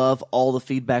 We love all the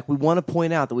feedback. We want to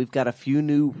point out that we've got a few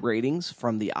new ratings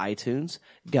from the iTunes.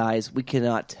 Guys, we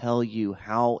cannot tell you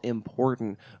how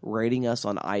important rating us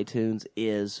on iTunes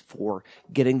is for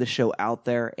getting the show out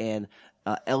there and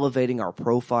elevating our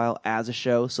profile as a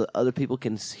show so that other people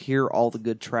can hear all the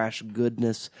good trash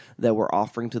goodness that we're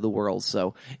offering to the world.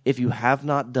 So if you have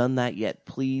not done that yet,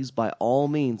 please, by all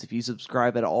means, if you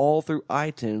subscribe at all through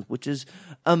iTunes, which is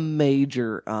a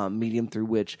major medium through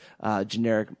which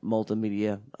generic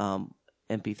multimedia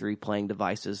MP3 playing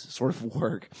devices sort of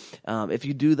work. If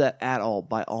you do that at all,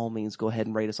 by all means, go ahead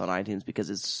and rate us on iTunes because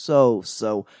it's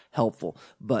so helpful.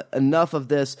 But enough of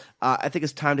this. I think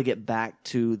it's time to get back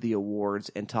to the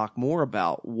awards and talk more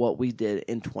about what we did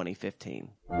in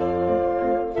 2015.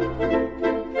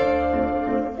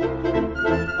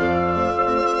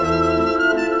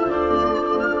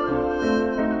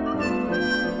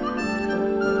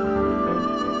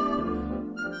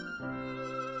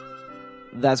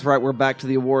 That's right. We're back to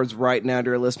the awards right now,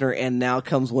 dear listener. And now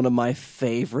comes one of my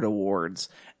favorite awards.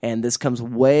 And this comes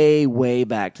way, way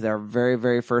back to our very,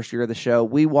 very first year of the show.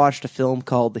 We watched a film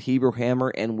called The Hebrew Hammer,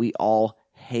 and we all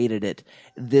hated it.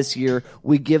 This year,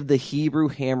 we give the Hebrew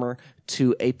Hammer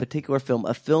to a particular film,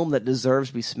 a film that deserves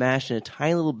to be smashed into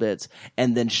tiny little bits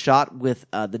and then shot with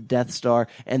the Death Star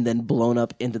and then blown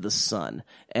up into the sun,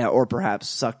 or perhaps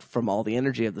sucked from all the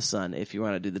energy of the sun if you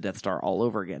want to do the Death Star all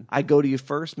over again. I go to you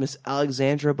first, Miss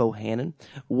Alexandra Bohannon.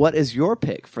 What is your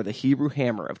pick for the Hebrew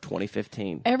Hammer of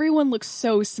 2015? Everyone looks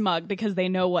so smug because they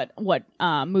know what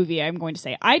movie I'm going to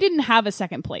say. I didn't have a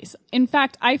second place. In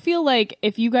fact, I feel like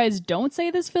if you guys don't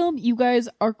say this film, you guys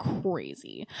are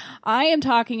crazy. I am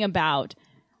talking about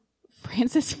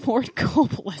Francis Ford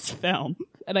Coppola's film.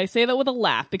 And I say that with a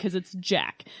laugh because it's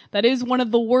Jack. That is one of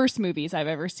the worst movies I've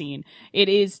ever seen. It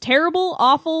is terrible,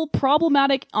 awful,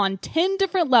 problematic on 10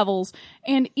 different levels.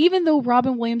 And even though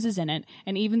Robin Williams is in it,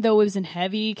 and even though it was in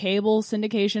heavy cable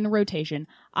syndication rotation,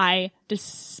 I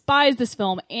despise this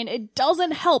film. And it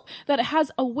doesn't help that it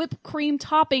has a whipped cream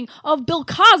topping of Bill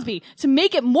Cosby to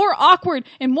make it more awkward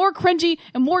and more cringy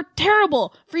and more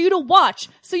terrible for you to watch.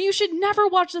 So you should never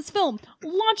watch this film.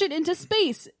 Launch it into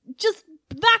space. Just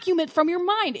vacuum it from your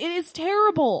mind. It is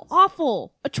terrible,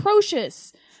 awful,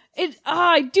 atrocious.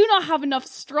 I do not have enough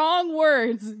strong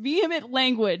words, vehement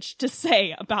language to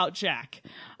say about Jack.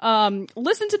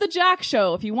 Listen to the Jack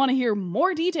Show if you want to hear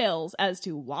more details as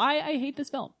to why I hate this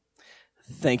film.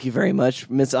 Thank you very much,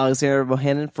 Miss Alexandra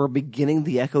Bohannon, for beginning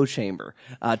the echo chamber.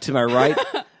 To my right,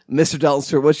 Mr. Dalton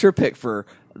Stewart, what's your pick for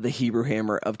the Hebrew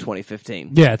Hammer of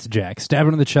 2015? Yeah, it's Jack. Stab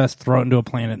him in the chest, throw it into a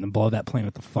planet, and then blow that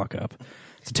planet the fuck up.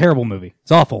 It's a terrible movie.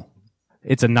 It's awful.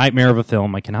 It's a nightmare of a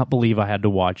film. I cannot believe I had to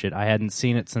watch it. I hadn't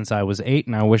seen it since I was 8,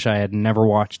 and I wish I had never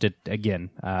watched it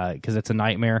again, because it's a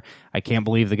nightmare. I can't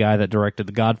believe the guy that directed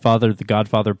The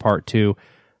Godfather Part 2,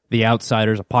 The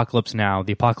Outsiders, Apocalypse Now,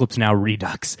 The Apocalypse Now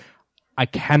Redux. I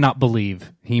cannot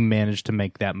believe he managed to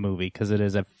make that movie, because it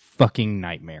is a fucking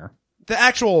nightmare. The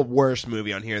actual worst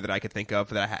movie on here that I could think of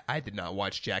that I did not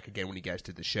watch Jack again when you guys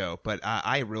did the show, but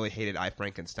I really hated I,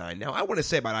 Frankenstein. Now, I want to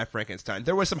say about I, Frankenstein,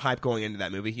 there was some hype going into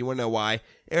that movie. You want to know why?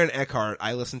 Aaron Eckhart,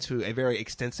 I listened to a very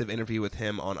extensive interview with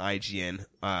him on IGN,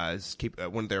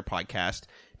 one of their podcasts,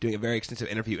 doing a very extensive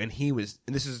interview, and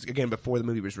this is, again, before the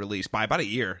movie was released, by about a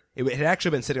year. It had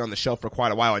actually been sitting on the shelf for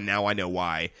quite a while, and now I know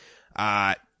why.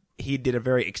 He did a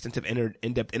very extensive,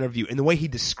 in-depth interview, and the way he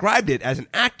described it as an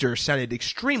actor sounded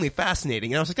extremely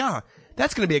fascinating. And I was like,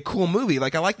 that's going to be a cool movie.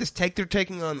 Like, I like this take they're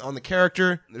taking on the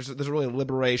character. There's a really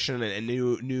liberation and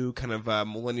new kind of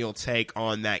millennial take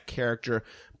on that character,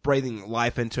 breathing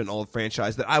life into an old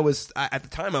franchise that at the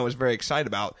time I was very excited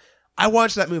about. I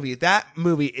watched that movie. That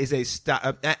movie is as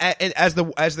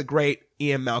the great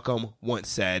Ian Malcolm once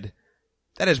said,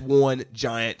 that is one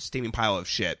giant steaming pile of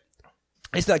shit.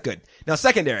 It's not good. Now,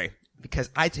 secondary, because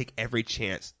I take every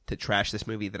chance to trash this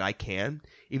movie that I can,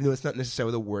 even though it's not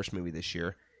necessarily the worst movie this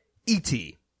year.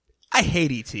 E.T. I hate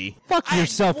E.T. Fuck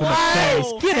yourself in the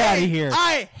face. Get out of here.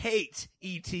 I hate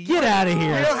E.T. Get out of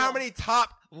here. You know how many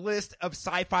top list of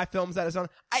sci-fi films that is on?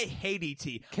 I hate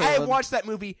E.T. I have watched that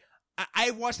movie.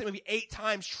 I watched that movie 8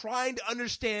 times trying to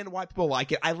understand why people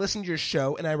like it. I listen to your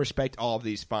show, and I respect all of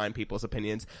these fine people's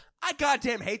opinions. I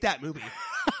goddamn hate that movie.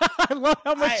 I love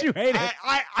how much you hate it.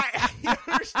 You don't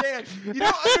understand. You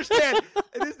don't understand.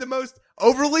 It is the most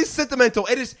overly sentimental.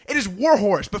 It is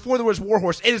Warhorse before there was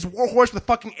Warhorse. It is Warhorse with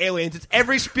fucking aliens. It's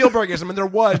every Spielbergism, and there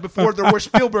was before there were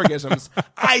Spielbergisms.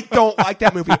 I don't like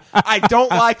that movie. I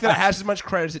don't like that it has as much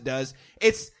credit as it does.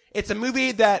 It's a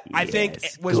movie that I think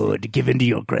was good. Give in to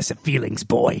your aggressive feelings,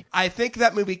 boy. I think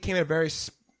that movie came at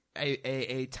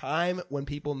a time when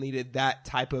people needed that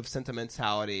type of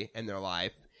sentimentality in their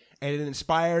life, and it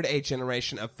inspired a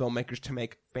generation of filmmakers to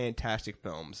make fantastic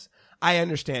films. I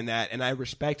understand that, and I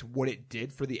respect what it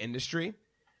did for the industry.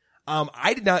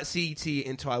 I did not see E.T.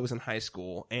 until I was in high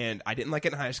school, and I didn't like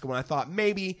it in high school, and I thought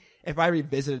maybe if I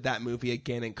revisited that movie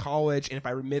again in college, and if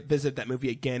I revisited that movie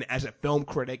again as a film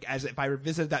critic, as if I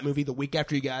revisited that movie the week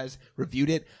after you guys reviewed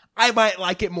it, I might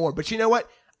like it more. But you know what?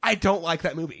 I don't like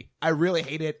that movie. I really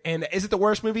hate it. And is it the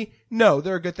worst movie? No,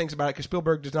 there are good things about it because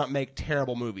Spielberg does not make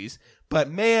terrible movies. But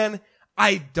man,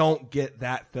 I don't get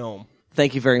that film.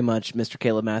 Thank you very much, Mr.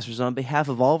 Caleb Masters. On behalf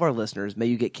of all of our listeners, may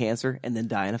you get cancer and then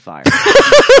die in a fire.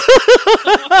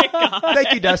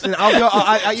 Thank you, Dustin. I'll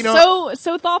go. You know,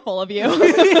 so thoughtful of you.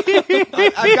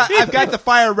 I've got the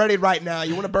fire ready right now.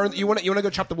 You want to burn? You want to go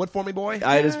chop the wood for me, boy?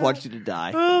 I just want you to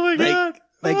die. Oh my God.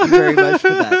 Thank you very much for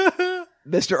that,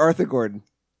 Mr. Arthur Gordon.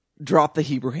 Drop the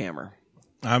Hebrew hammer.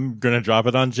 I'm gonna drop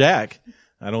it on Jack.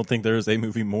 I don't think there's a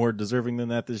movie more deserving than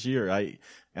that this year.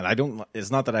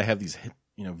 It's not that I have these,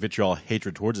 vitriol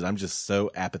hatred towards it. I'm just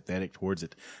so apathetic towards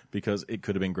it because it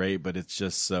could have been great, but it's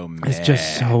just so meh. It's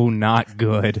just so not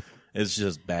good. It's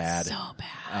just bad. So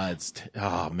bad.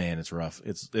 It's rough.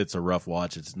 It's a rough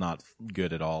watch. It's not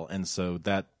good at all. And so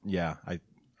that, yeah, I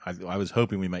was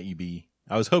hoping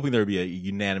I was hoping there would be a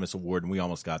unanimous award, and we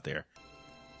almost got there.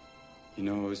 You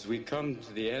know, as we come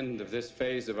to the end of this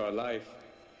phase of our life,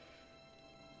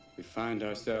 we find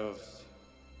ourselves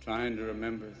trying to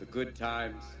remember the good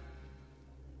times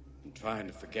and trying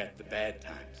to forget the bad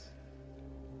times.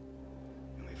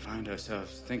 And we find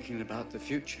ourselves thinking about the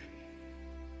future.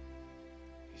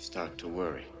 You start to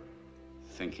worry,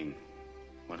 thinking,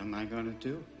 what am I going to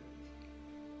do?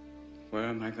 Where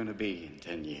am I going to be in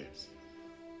 10 years?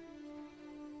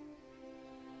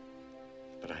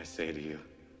 But I say to you,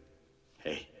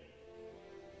 hey,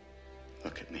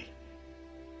 look at me.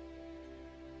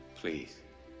 Please,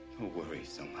 don't worry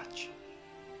so much.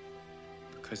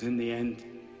 Because in the end,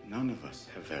 none of us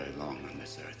have very long on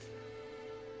this earth.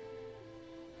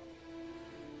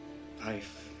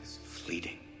 Life is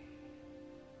fleeting.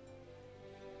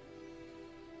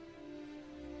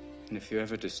 And if you're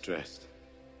ever distressed,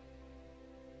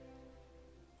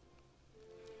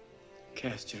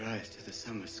 cast your eyes to the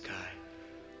summer sky.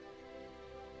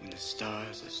 When the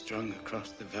stars are strung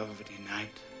across the velvety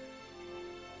night,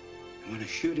 and when a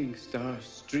shooting star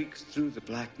streaks through the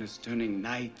blackness, turning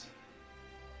night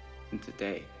into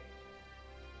day,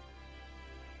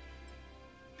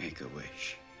 make a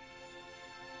wish.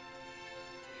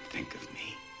 Think of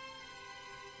me.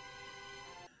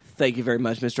 Thank you very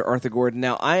much, Mr. Arthur Gordon.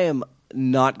 Now, I am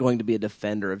not going to be a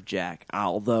defender of Jack,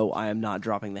 although I am not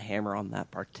dropping the hammer on that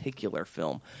particular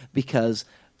film, because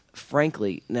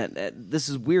frankly, this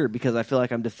is weird because I feel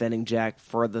like I'm defending Jack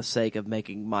for the sake of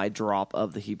making my drop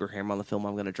of the Hebrew hammer on the film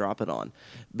I'm going to drop it on.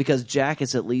 Because Jack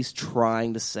is at least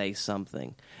trying to say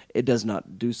something. It does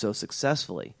not do so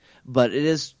successfully, but it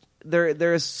is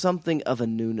there is something of a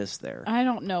newness there. I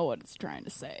don't know what it's trying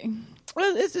to say.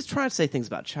 Well, it's just trying to say things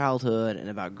about childhood and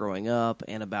about growing up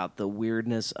and about the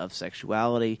weirdness of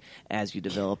sexuality as you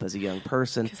develop as a young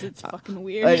person. Because it's fucking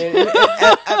weird.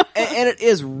 And it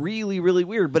is really, really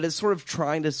weird, but it's sort of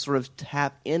trying to sort of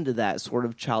tap into that sort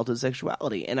of childhood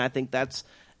sexuality. And I think that's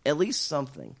at least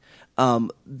something.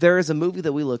 There is a movie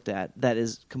that we looked at that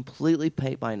is completely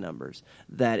paint by numbers,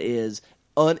 that is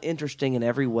uninteresting in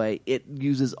every way. It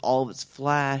uses all of its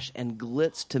flash and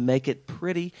glitz to make it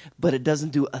pretty, but it doesn't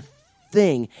do a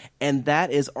thing, and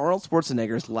that is Arnold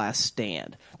Schwarzenegger's Last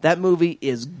Stand. That movie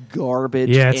is garbage.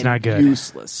 Yeah, it's and not good.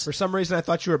 Useless. For some reason, I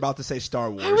thought you were about to say Star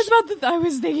Wars. I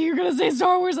was thinking you were going to say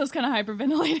Star Wars. I was kind of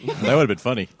hyperventilating. That would have been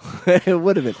funny. It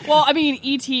would have been. Well, I mean,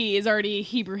 E.T. is already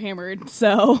Hebrew hammered,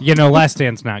 so Last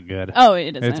Stand's not good. Oh,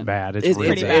 it isn't. It's bad. It's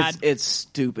really bad. It's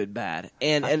stupid bad,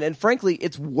 and frankly,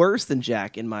 it's worse than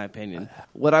Jack in my opinion.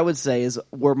 What I would say is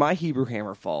where my Hebrew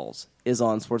hammer falls is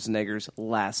on Schwarzenegger's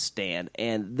Last Stand,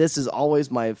 and this is always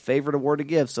my favorite award to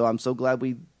give. So I'm so glad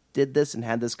we did this and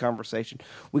had this conversation.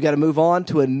 We got to move on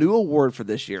to a new award for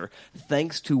this year,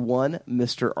 thanks to one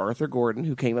Mr. Arthur Gordon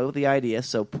who came up with the idea.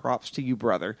 So props to you,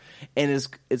 brother. And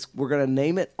we're going to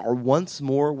name it our Once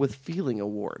More with Feeling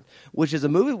Award, which is a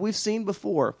movie we've seen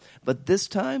before, but this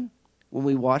time when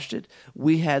we watched it,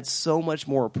 we had so much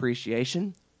more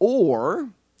appreciation,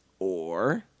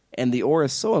 and the or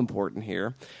is so important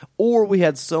here, or we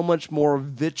had so much more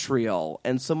vitriol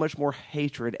and so much more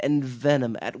hatred and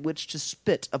venom at which to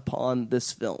spit upon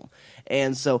this film.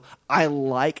 And so I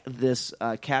like this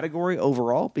category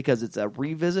overall because it's a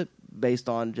revisit based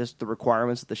on just the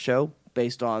requirements of the show,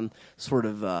 based on sort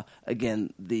of,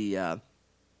 again, the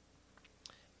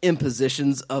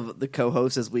impositions of the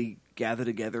co-hosts as we gather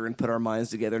together and put our minds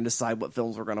together and decide what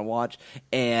films we're going to watch.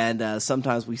 And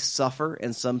sometimes we suffer,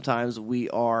 and sometimes we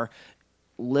are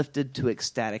lifted to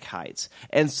ecstatic heights.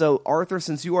 And so, Arthur,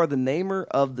 since you are the namer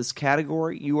of this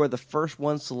category, you are the first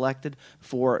one selected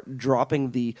for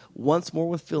dropping the Once More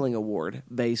with Feeling Award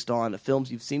based on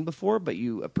films you've seen before, but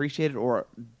you appreciated or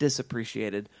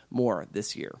disappreciated more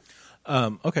this year.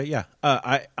 Okay, yeah.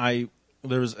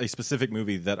 There was a specific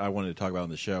movie that I wanted to talk about on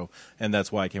the show, and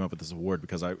that's why I came up with this award,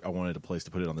 because I wanted a place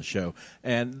to put it on the show.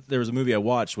 And there was a movie I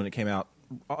watched when it came out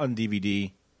on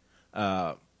DVD,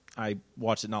 I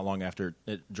watched it not long after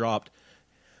it dropped,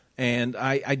 and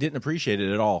I didn't appreciate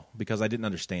it at all because I didn't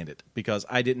understand it, because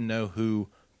I didn't know who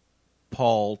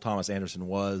Paul Thomas Anderson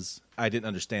was. I didn't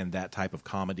understand that type of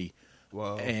comedy.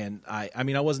 Whoa. And I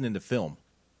mean, I wasn't into film,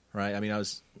 right? I mean, I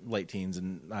was late teens,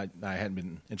 and I hadn't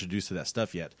been introduced to that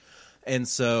stuff yet. And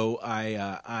so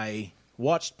I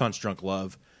watched Punch Drunk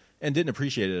Love and didn't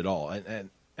appreciate it at all. And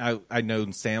I'd known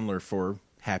Sandler for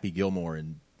Happy Gilmore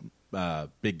and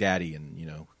Big Daddy and,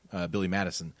 Billy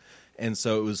Madison. And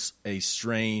so it was a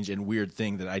strange and weird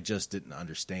thing that I just didn't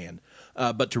understand.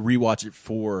 But to rewatch it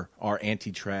for our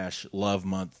anti-trash love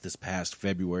month this past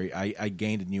February, I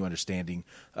gained a new understanding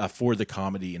for the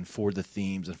comedy and for the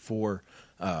themes and for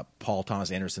Paul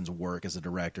Thomas Anderson's work as a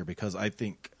director, because I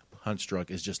think Punch Drunk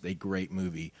is just a great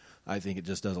movie. I think it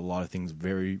just does a lot of things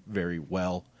very, very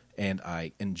well, and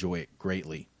I enjoy it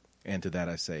greatly. And to that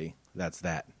I say, that's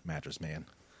that, Mattress Man.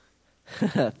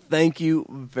 Thank you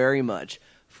very much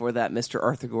for that, Mr.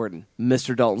 Arthur Gordon.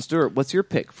 Mr. Dalton Stewart, what's your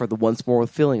pick for the Once More with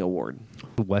Feeling Award?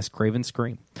 Wes Craven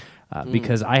Scream.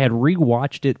 Because I had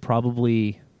rewatched it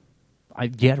probably,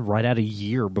 right at a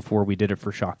year before we did it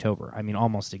for Shocktober. I mean,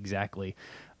 almost exactly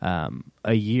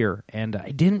a year. And I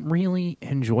didn't really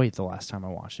enjoy it the last time I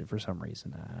watched it for some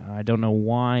reason. I don't know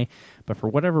why, but for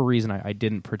whatever reason, I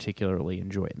didn't particularly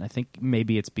enjoy it. And I think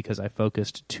maybe it's because I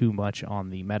focused too much on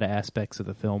the meta aspects of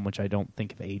the film, which I don't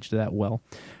think have aged that well.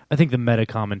 I think the meta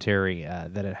commentary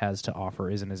that it has to offer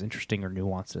isn't as interesting or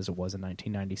nuanced as it was in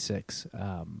 1996,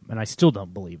 and I still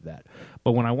don't believe that.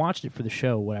 But when I watched it for the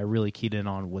show, what I really keyed in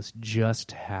on was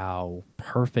just how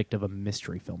perfect of a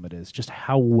mystery film it is, just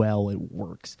how well it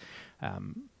works,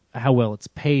 how well it's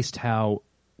paced, how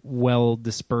well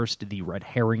dispersed the red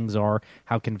herrings are,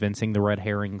 how convincing the red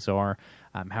herrings are,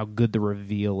 how good the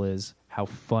reveal is, how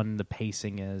fun the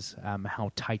pacing is,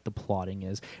 how tight the plotting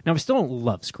is. Now, I still don't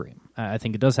love Scream. I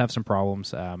think it does have some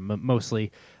problems,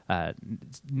 mostly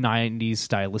 90s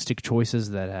stylistic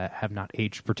choices that have not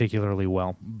aged particularly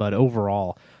well. But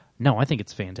overall, no, I think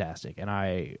it's fantastic, and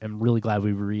I am really glad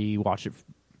we rewatched it.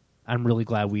 I'm really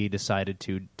glad we decided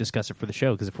to discuss it for the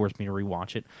show, because it forced me to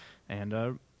rewatch it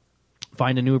and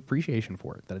find a new appreciation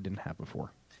for it that I didn't have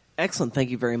before. Excellent. Thank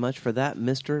you very much for that,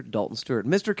 Mr. Dalton Stewart.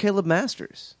 Mr. Caleb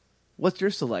Masters, what's your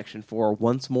selection for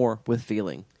Once More with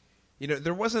Feeling?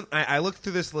 There wasn't... I looked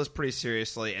through this list pretty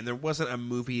seriously, and there wasn't a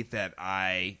movie that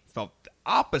I felt the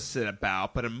opposite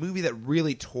about, but a movie that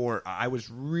really I was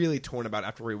really torn about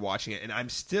after rewatching it, and I'm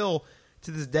still... To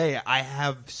this day, I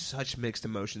have such mixed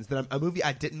emotions. That a movie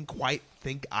I didn't quite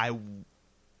think I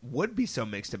would be so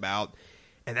mixed about,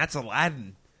 and that's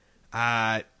Aladdin.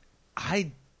 I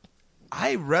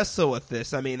wrestle with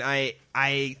this. I mean,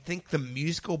 I think the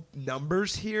musical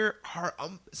numbers here are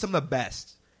some of the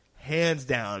best, hands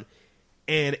down,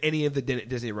 in any of the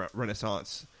Disney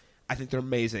Renaissance. I think they're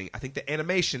amazing. I think the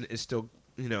animation is still,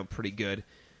 pretty good.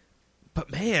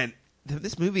 But man,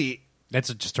 this movie...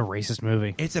 That's just a racist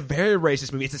movie. It's a very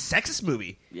racist movie. It's a sexist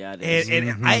movie. Yeah, it is.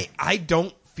 And I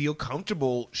don't feel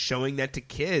comfortable showing that to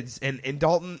kids. And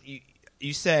Dalton,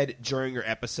 you said during your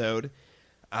episode,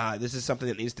 this is something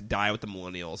that needs to die with the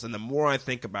millennials. And the more I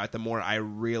think about it, the more I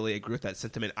really agree with that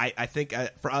sentiment. I think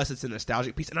for us it's a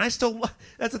nostalgic piece. And I still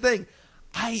that's the thing.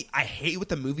 I hate what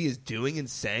the movie is doing and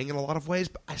saying in a lot of ways,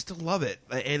 but I still love it.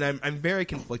 And I'm very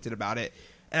conflicted about it.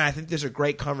 And I think there's a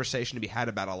great conversation to be had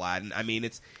about Aladdin. I mean,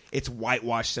 it's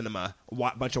whitewashed cinema,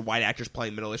 a bunch of white actors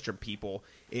playing Middle Eastern people.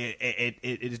 It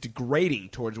is degrading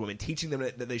towards women, teaching them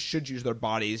that they should use their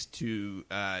bodies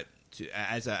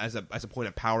as a point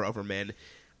of power over men.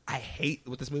 I hate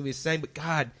what this movie is saying, but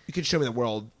God, You Can Show Me the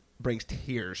World brings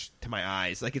tears to my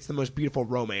eyes. Like, it's the most beautiful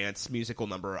romance musical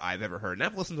number I've ever heard. And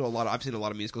I've seen a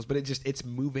lot of musicals, but it's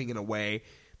moving in a way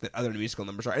that other musical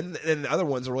numbers are, and the other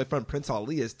ones are really fun. Prince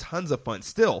Ali is tons of fun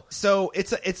still. So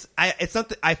it's not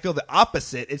that I feel the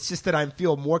opposite. It's just that I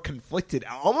feel more conflicted,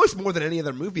 almost more than any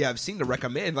other movie I've seen to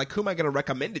recommend. Like, who am I going to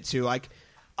recommend it to? Like,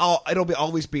 it'll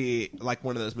always be like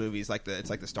one of those movies, it's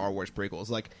like the Star Wars prequels.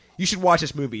 Like, you should watch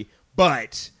this movie,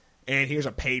 and here's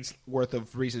a page worth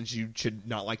of reasons you should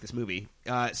not like this movie.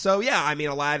 So yeah, I mean,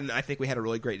 Aladdin. I think we had a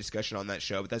really great discussion on that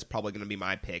show, but that's probably going to be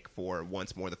my pick for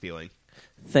Once More the Feeling.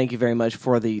 Thank you very much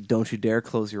for the Don't You Dare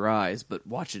Close Your Eyes, but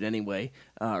watch it anyway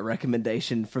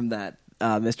recommendation from that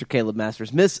Mr. Caleb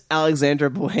Masters. Miss Alexandra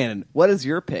Bohannon, what is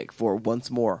your pick for Once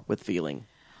More with Feeling?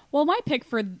 Well, my pick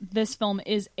for this film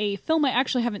is a film I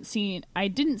actually haven't seen. I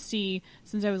didn't see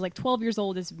since I was like 12 years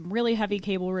old. It's really heavy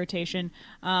cable rotation.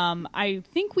 I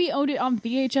think we owned it on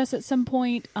VHS at some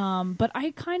point, but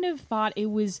I kind of thought it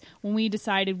was, when we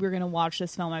decided we were going to watch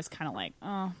this film, I was kind of like,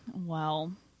 oh,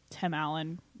 well, Tim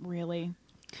Allen, really?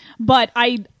 But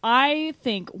I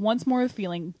think Once More with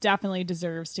Feeling definitely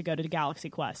deserves to go to Galaxy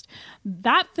Quest.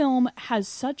 That film has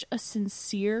such a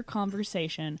sincere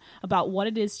conversation about what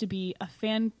it is to be a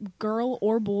fan girl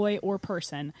or boy or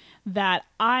person that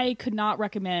I could not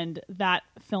recommend that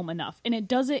film enough. And it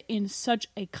does it in such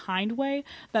a kind way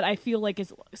that I feel like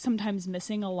is sometimes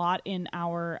missing a lot in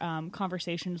our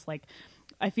conversations. Like,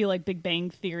 I feel like Big Bang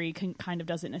Theory kind of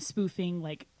does it in a spoofing,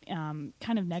 like,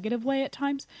 kind of negative way at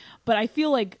times. But I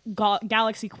feel like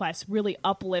Galaxy Quest really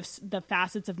uplifts the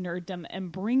facets of nerddom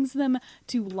and brings them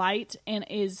to light, and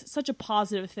is such a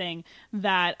positive thing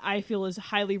that I feel is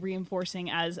highly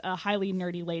reinforcing as a highly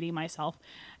nerdy lady myself.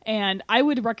 And I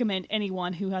would recommend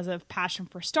anyone who has a passion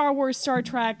for Star Wars, Star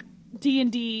Trek,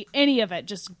 D&D, any of it,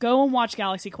 just go and watch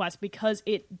Galaxy Quest, because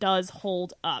it does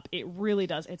hold up. It really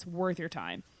does. It's worth your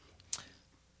time.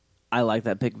 I like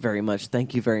that pick very much.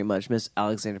 Thank you very much, Miss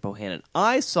Alexandra Bohannon.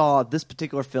 I saw this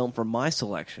particular film for my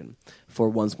selection for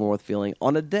Once More with Feeling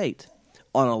on a date,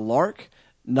 on a lark,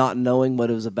 not knowing what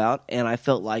it was about, and I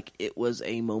felt like it was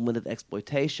a moment of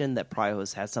exploitation that probably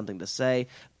had something to say,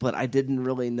 but I didn't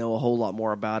really know a whole lot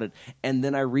more about it. And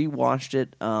then I rewatched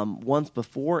it once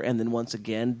before and then once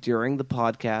again during the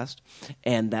podcast,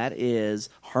 and that is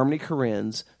Harmony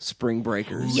Korine's Spring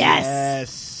Breakers.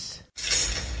 Yes.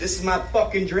 This is my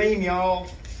fucking dream, y'all.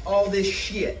 All this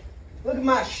shit. Look at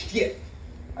my shit.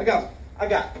 I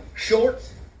got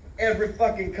shorts, every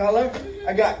fucking color.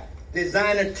 I got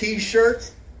designer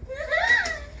t-shirts.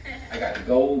 I got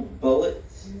gold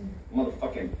bullets,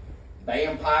 motherfucking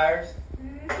vampires.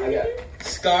 I got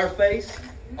Scarface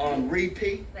on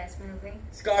repeat. Best movie.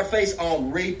 Scarface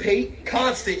on repeat.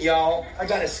 Constant, y'all. I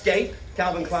got Escape,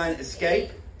 Calvin Klein Escape.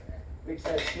 Mix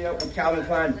that shit up with Calvin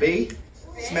Klein B.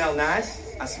 Smell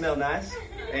nice. I smell nice.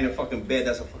 Ain't a fucking bed,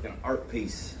 that's a fucking art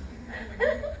piece.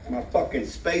 My fucking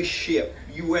spaceship,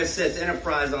 USS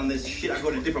Enterprise on this shit. I go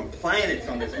to different planets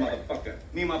on this motherfucker.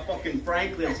 Me and my fucking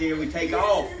Franklin's here, we take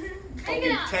off.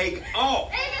 Fucking take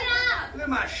off. Look at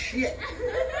my shit.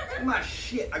 Look at my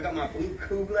shit. I got my blue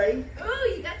Kool-Aid. Ooh,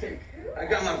 you got your I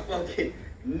got my fucking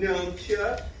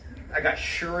nunchucks. I got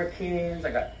shurikens.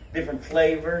 I got different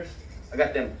flavors. I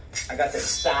got them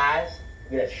size.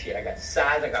 Look at that shit. I got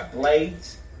size. I got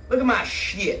blades. Look at my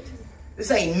shit.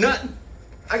 This ain't nothing.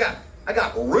 I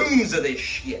got rooms of this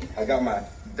shit. I got my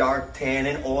dark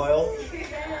tannin oil.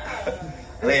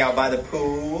 Lay out by the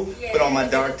pool. Put on my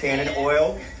dark tannin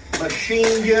oil.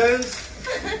 Machine guns.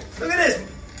 Look at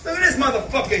this. Look at this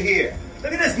motherfucker here.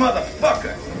 Look at this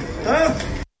motherfucker. Huh?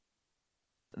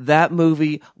 That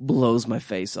movie blows my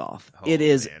face off. It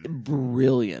is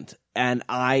brilliant. And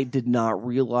I did not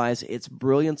realize its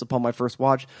brilliance upon my first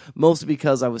watch, mostly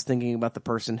because I was thinking about the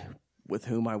person with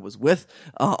whom I was with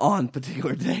on a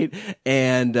particular date,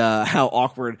 and how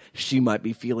awkward she might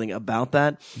be feeling about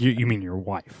that. You mean your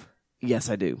wife? Yes,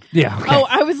 I do. Yeah. Okay. Oh,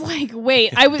 I was like,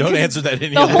 wait. I was Don't answer that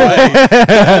any the other whole, way.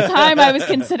 The whole time I was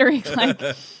considering, like,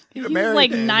 he was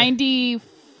like 95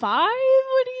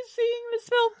 when he's seeing this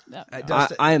film. No.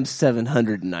 I am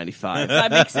 795.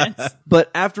 That makes sense.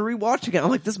 But after rewatching it, I'm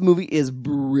like, this movie is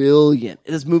brilliant.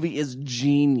 This movie is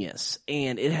genius.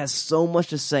 And it has so much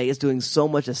to say. It's doing so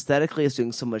much aesthetically. It's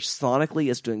doing so much sonically.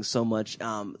 It's doing so much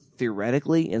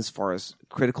theoretically, as far as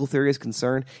critical theory is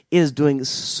concerned. It is doing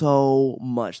so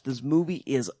much. This movie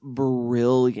is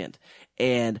brilliant.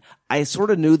 And I sort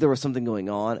of knew there was something going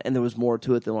on, and there was more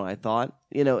to it than what I thought,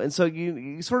 you know. And so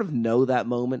you sort of know that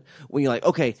moment when you're like,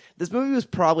 okay, this movie was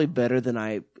probably better than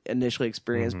I initially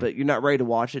experienced, but you're not ready to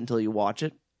watch it until you watch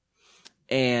it.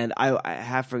 And I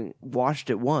having watched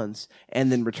it once and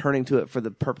then returning to it for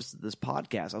the purpose of this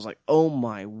podcast, I was like, oh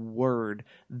my word,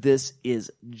 this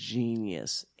is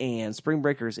genius. And Spring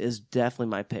Breakers is definitely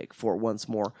my pick for Once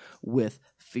More with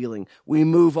Feeling. We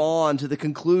move on to the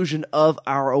conclusion of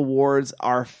our awards,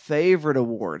 our favorite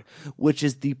award, which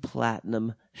is the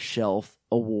Platinum Shelf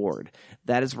Award.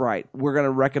 That is right. We're going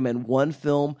to recommend one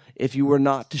film if you were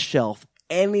not to shelf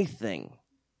anything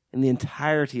in the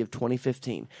entirety of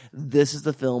 2015. This is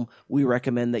the film we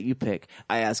recommend that you pick.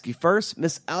 I ask you first,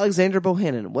 Miss Alexandra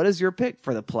Bohannon, what is your pick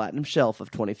for the Platinum Shelf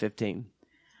of 2015?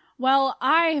 Well,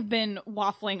 I have been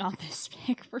waffling on this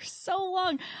pick for so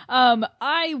long.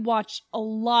 I watched a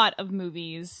lot of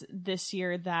movies this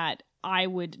year that I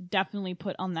would definitely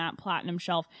put on that platinum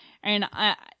shelf. And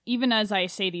even as I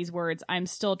say these words, I'm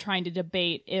still trying to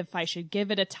debate if I should give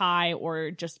it a tie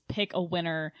or just pick a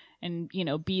winner and, you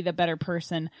know, be the better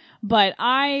person. But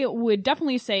I would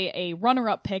definitely say a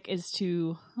runner-up pick is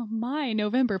to my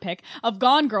November pick of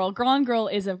Gone Girl. Gone Girl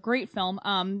is a great film.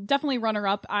 Definitely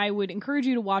runner-up. I would encourage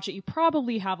you to watch it. You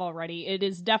probably have already. It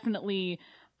is definitely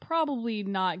probably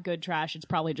not good trash. It's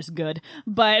probably just good.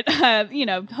 But,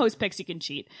 host picks, you can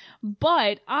cheat.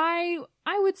 But I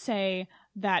would say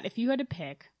that if you had to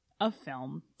pick a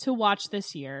film to watch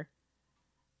this year,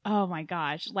 oh my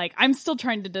gosh, like I'm still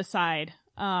trying to decide,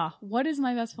 what is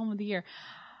my best film of the year?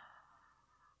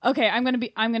 Okay, I'm gonna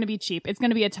be cheap. It's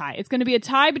gonna be a tie. It's gonna be a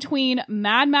tie between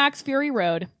Mad Max Fury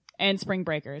Road and Spring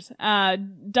Breakers.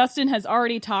 Dustin has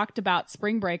already talked about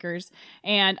Spring Breakers,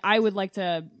 and I would like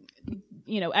to,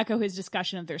 echo his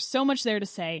discussion of there's so much there to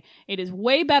say. It is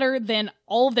way better than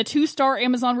all of the 2-star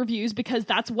Amazon reviews, because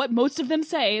that's what most of them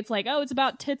say. It's like, oh, it's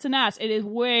about tits and ass. It is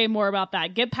way more about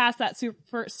that. Get past that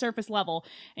surface level,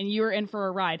 and you're in for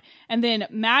a ride. And then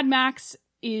Mad Max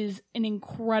is an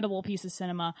incredible piece of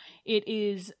cinema. It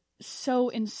is so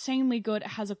insanely good. It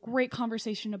has a great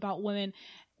conversation about women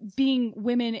being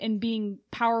women and being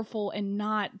powerful and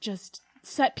not just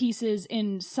set pieces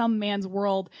in some man's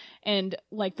world, and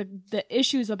like the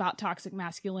issues about toxic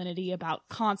masculinity, about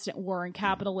constant war and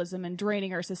capitalism and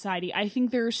draining our society. I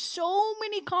think there are so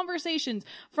many conversations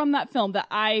from that film that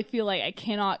I feel like I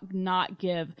cannot not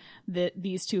give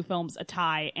these two films a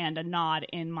tie and a nod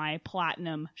in my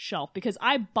platinum shelf, because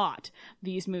I bought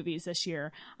these movies this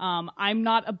year. I'm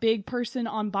not a big person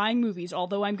on buying movies,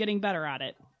 although I'm getting better at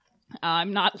it.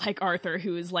 I'm not like Arthur,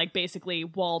 who is like basically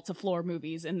wall to floor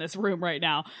movies in this room right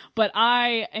now, but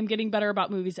I am getting better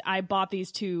about movies. I bought these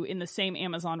two in the same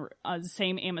Amazon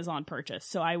purchase.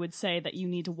 So I would say that you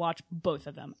need to watch both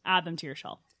of them. Add them to your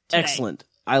shelf today. Excellent.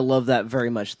 I love that very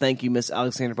much. Thank you, Miss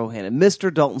Alexandra Bohannon.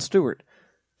 Mr. Dalton Stewart,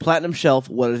 Platinum Shelf,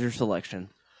 what is your selection?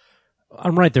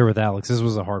 I'm right there with Alex. This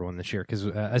was a hard one this year, because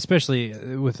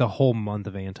especially with the whole month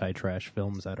of anti-trash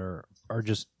films that are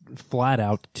just flat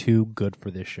out too good for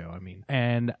this show. I mean,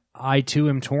 and I too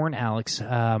am torn, Alex.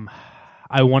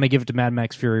 I want to give it to Mad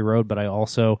Max Fury Road, but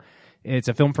it's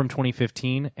a film from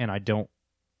 2015, and I don't.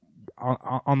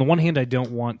 On the one hand, I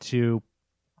don't want to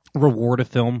reward a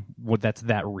film that's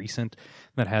that recent,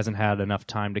 that hasn't had enough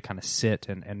time to kind of sit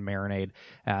and marinate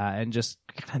and just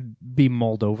kind of be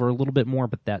mulled over a little bit more.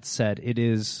 But that said, it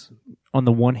is, on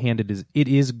the one hand, it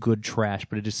is good trash,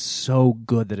 but it is so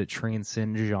good that it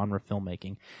transcends genre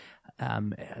filmmaking.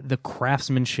 The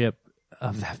craftsmanship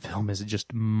of that film is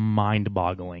just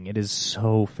mind-boggling. It is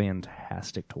so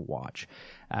fantastic to watch,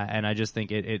 and I just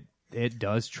think it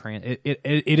does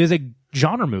it is a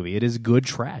genre movie. It is good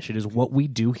trash. It is what we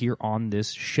do here on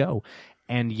this show,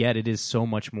 and yet it is so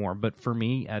much more. But for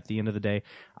me, at the end of the day,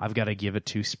 I've got to give it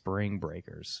to Spring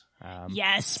Breakers.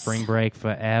 Yes, Spring Break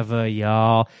forever,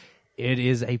 y'all. It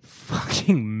is a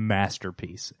fucking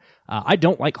masterpiece. I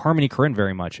don't like Harmony Korine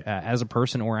very much as a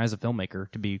person or as a filmmaker,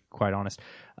 to be quite honest.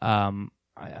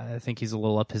 I think he's a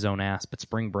little up his own ass, but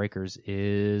Spring Breakers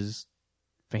is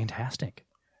fantastic.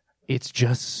 It's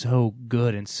just so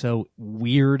good and so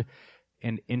weird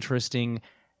and interesting,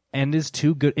 and is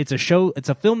too good. It's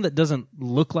a film that doesn't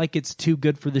look like it's too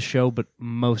good for the show, but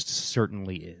most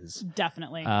certainly is.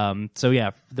 Definitely. So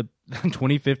yeah, the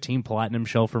 2015 Platinum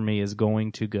Shelf for me is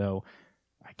going to go,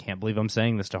 I can't believe I'm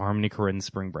saying this, to Harmony Korine's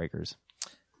Spring Breakers.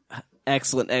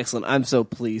 Excellent, excellent. I'm so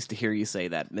pleased to hear you say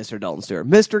that, Mr. Dalton Stewart.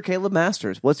 Mr. Caleb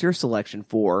Masters, what's your selection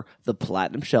for the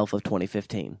Platinum Shelf of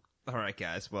 2015? All right,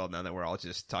 guys. Well, now that we're all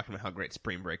just talking about how great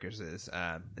Spring Breakers is,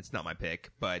 it's not my pick,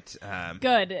 but...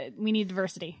 Good. We need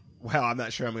diversity. Well, I'm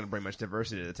not sure I'm going to bring much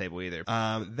diversity to the table either.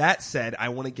 That said, I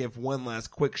want to give one last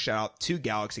quick shout out to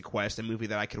Galaxy Quest, a movie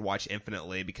that I could watch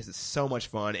infinitely because it's so much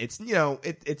fun. It's,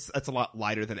 it's a lot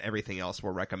lighter than everything else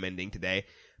we're recommending today.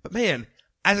 But man,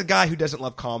 as a guy who doesn't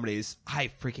love comedies, I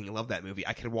freaking love that movie.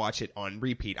 I could watch it on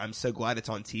repeat. I'm so glad it's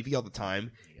on TV all the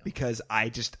time. Because I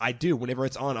do. Whenever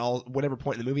it's on, whatever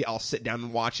point in the movie, I'll sit down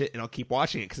and watch it, and I'll keep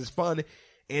watching it because it's fun,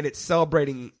 and it's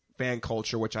celebrating fan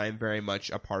culture, which I am very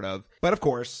much a part of. But of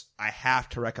course, I have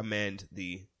to recommend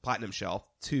the Platinum Shelf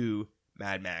to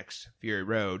Mad Max Fury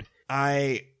Road.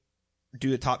 I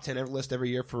do a top 10 list every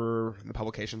year for the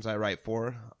publications I write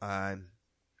for,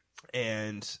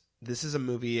 and this is a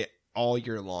movie all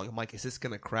year long. I'm like, is this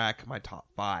going to crack my top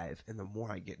 5? And the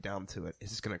more I get down to it, is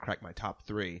this going to crack my top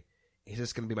 3? Is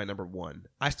this going to be my number 1?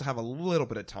 I still have a little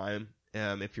bit of time.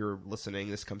 If you're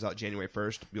listening, this comes out January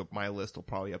 1st. My list will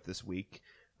probably up this week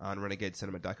on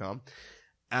renegadecinema.com.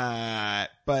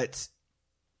 But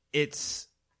it's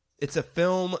a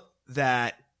film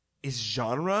that is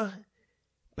genre,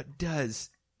 but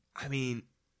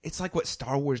it's like what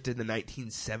Star Wars did in the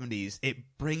 1970s. It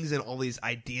brings in all these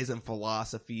ideas and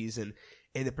philosophies and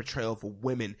the portrayal of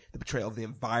women, the portrayal of the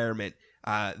environment,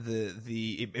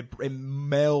 it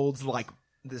melds like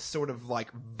this sort of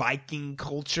like Viking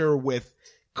culture with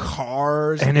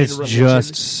cars and it's religion.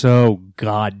 just so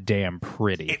goddamn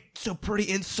pretty. It's so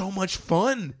pretty and so much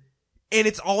fun. And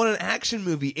it's all in an action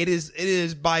movie. It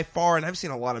is by far, and I've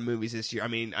seen a lot of movies this year. I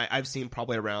mean, I've seen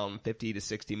probably around 50 to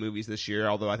 60 movies this year,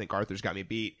 although I think Arthur's got me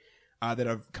beat, that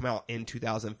have come out in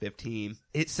 2015.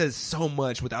 It says so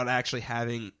much without actually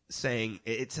saying,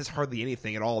 it says hardly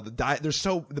anything at all. The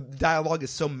dialogue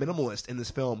is so minimalist in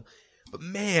this film. But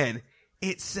man,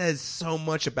 it says so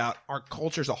much about our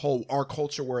culture as a whole, our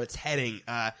culture, where it's heading.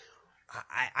 I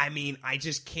mean, I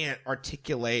just can't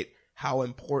articulate how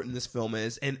important this film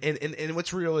is. And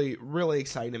what's really, really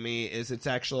exciting to me is it's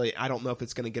actually, I don't know if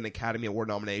it's going to get an Academy Award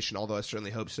nomination, although I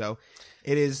certainly hope so.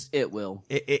 It will.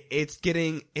 It's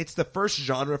the first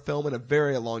genre film in a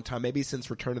very long time, maybe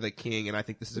since Return of the King, and I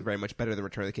think this is very much better than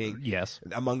Return of the King. Yes.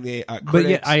 Among the critics. But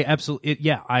yeah, I absolutely,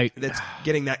 that's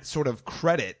getting that sort of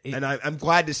credit. And I'm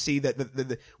glad to see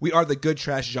that we are the Good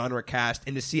Trash Genre Cast,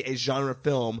 and to see a genre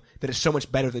film that is so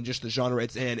much better than just the genre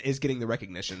it's in is getting the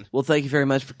recognition. Well, thank you very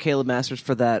much for Caleb Masters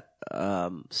for that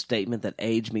statement that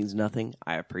age means nothing.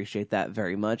 I appreciate that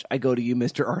very much. I go to you,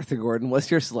 Mr. Arthur Gordon. What's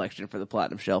your selection for the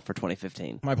Platinum Shelf for 2015?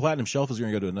 My Platinum Shelf is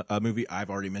going to go to a movie I've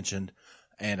already mentioned,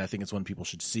 and I think it's one people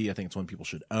should see. I think it's one people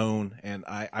should own. And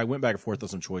I went back and forth on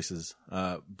some choices,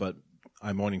 but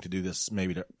I'm wanting to do this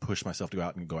maybe to push myself to go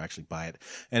out and go actually buy it.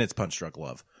 And it's Punch Drunk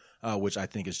Love, which I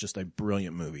think is just a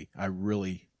brilliant movie. I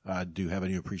really do have a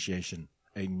new appreciation,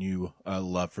 a new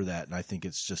love for that. And I think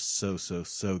it's just so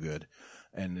good.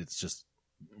 And it's just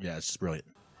brilliant.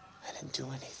 I didn't do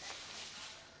anything.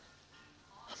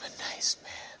 I'm a nice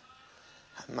man.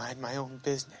 I mind my own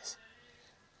business.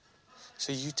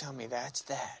 So you tell me that's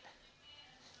that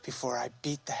before I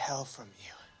beat the hell from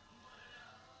you.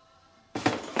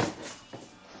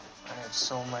 I have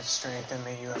so much strength in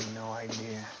me, you have no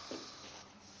idea.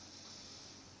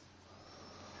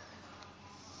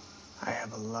 I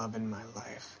have a love in my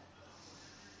life.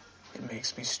 It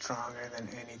makes me stronger than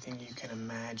anything you can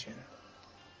imagine.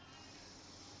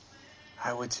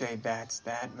 I would say that's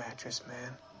that, Mattress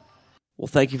Man. Well,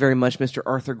 thank you very much, Mr.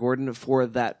 Arthur Gordon, for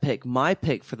that pick. My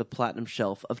pick for the Platinum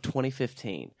Shelf of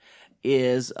 2015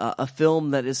 is a film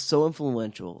that is so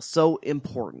influential, so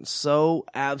important, so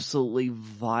absolutely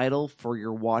vital for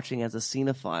your watching as a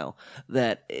cinephile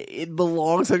that it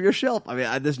belongs on your shelf. I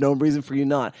mean, there's no reason for you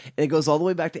not. And it goes all the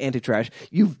way back to Anti-Trash.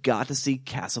 You've got to see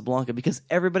Casablanca because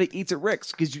everybody eats at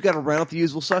Rick's, because you got to round out the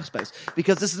usual suspects,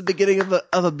 because this is the beginning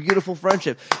of a beautiful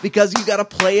friendship, because you got to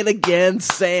play it again,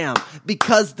 Sam,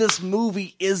 because this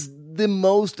movie is the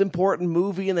most important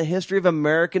movie in the history of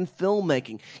American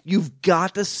filmmaking. You've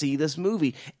got to see this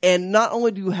movie. And not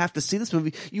only do you have to see this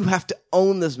movie, you have to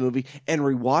own this movie and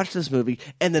rewatch this movie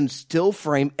and then still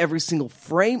frame every single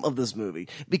frame of this movie,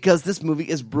 because this movie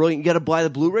is brilliant. You got to buy the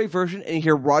Blu-ray version and you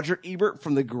hear Roger Ebert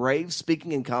from the grave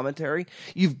speaking in commentary.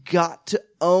 You've got to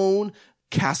own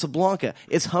Casablanca.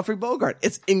 It's Humphrey Bogart.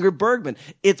 It's Ingrid Bergman.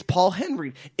 It's Paul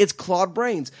Henreid. It's Claude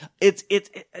Rains.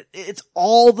 It's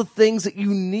all the things that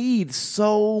you need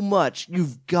so much.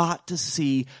 You've got to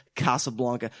see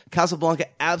Casablanca. Casablanca,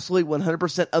 absolutely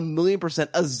 100%, a million%,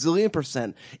 a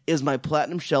zillion% is my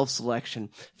Platinum Shelf selection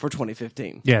for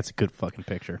 2015. Yeah, it's a good fucking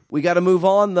picture. We got to move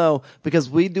on though, because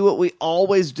we do what we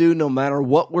always do no matter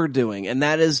what we're doing, and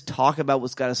that is talk about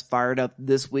what's got us fired up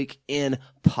this week in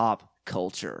pop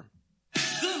culture.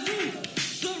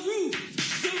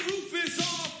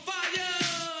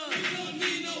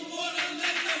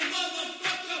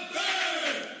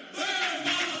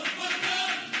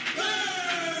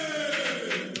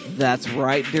 That's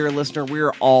right, dear listener. We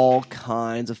are all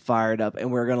kinds of fired up,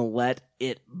 and we're going to let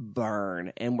it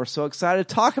burn. And we're so excited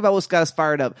to talk about what's got us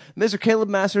fired up. Mr. Caleb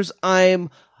Masters,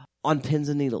 I'm on pins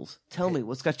and needles. Tell me,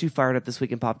 what's got you fired up this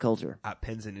week in pop culture?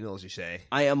 Pins and needles, you say?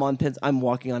 I am on pins. I'm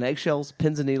walking on eggshells,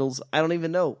 pins and needles. I don't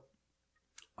even know.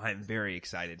 I'm very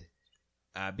excited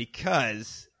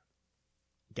because,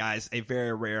 guys, a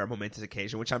very rare momentous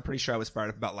occasion, which I'm pretty sure I was fired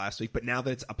up about last week, but now that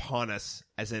it's upon us,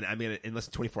 as in, I mean, in less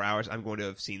than 24 hours, I'm going to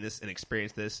have seen this and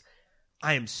experienced this.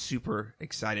 I am super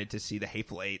excited to see the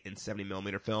Hateful Eight in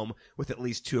 70mm film with at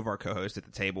least two of our co-hosts at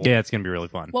the table. Yeah, it's going to be really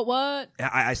fun. What?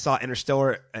 I saw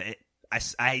Interstellar.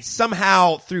 I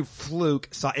somehow, through fluke,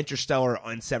 saw Interstellar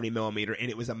on 70mm, and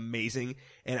it was amazing,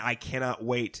 and I cannot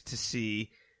wait to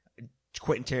see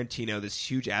Quentin Tarantino, this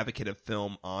huge advocate of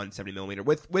film on 70mm,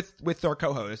 with our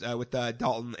co-hosts, with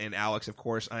Dalton and Alex, of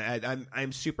course.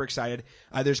 I'm super excited.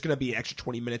 There's going to be an extra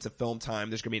 20 minutes of film time.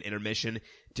 There's going to be an intermission.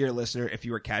 Dear listener, if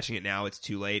you are catching it now, it's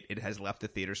too late. It has left the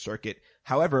theater circuit.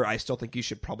 However, I still think you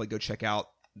should probably go check out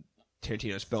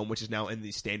Tarantino's film, which is now in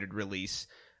the standard release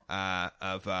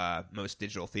of most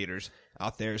digital theaters.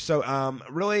 out there. So,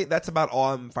 really, that's about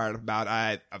all I'm fired up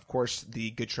about. Of course,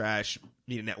 the Good Trash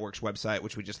Media Network's website,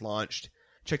 which we just launched.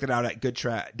 Check that out at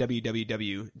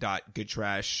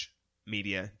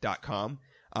www.goodtrashmedia.com.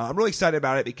 I'm really excited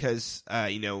about it because,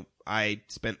 I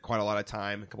spent quite a lot of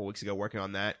time a couple weeks ago working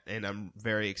on that, and I'm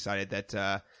very excited that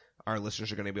our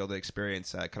listeners are going to be able to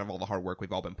experience kind of all the hard work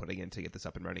we've all been putting in to get this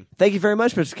up and running. Thank you very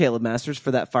much, Mr. Caleb Masters,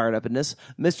 for that fired upness.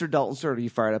 Mr. Dalton Stewart, are you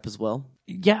fired up as well?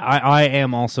 Yeah, I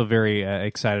am also very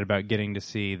excited about getting to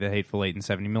see the Hateful Eight and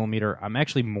 70mm. I'm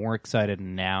actually more excited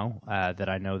now that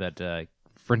I know that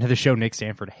friend of the show, Nick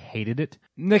Stanford, hated it.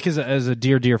 Nick is a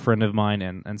dear, dear friend of mine,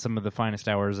 and some of the finest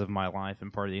hours of my life,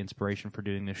 and part of the inspiration for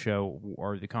doing this show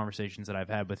are the conversations that I've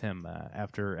had with him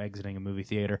after exiting a movie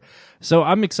theater. So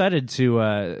I'm excited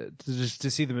to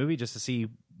see the movie, just to see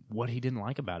what he didn't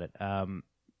like about it.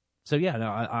 So yeah, no,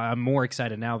 I'm more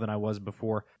excited now than I was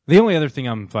before. The only other thing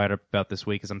I'm fired up about this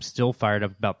week is I'm still fired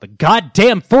up about the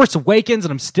goddamn Force Awakens,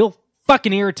 and I'm still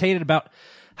fucking irritated about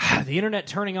the internet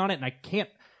turning on it, and I can't.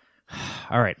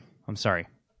 All right, I'm sorry.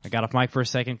 I got off mic for a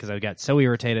second because I got so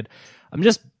irritated. I'm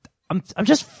just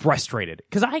frustrated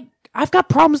because I've got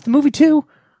problems with the movie too.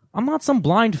 I'm not some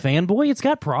blind fanboy. It's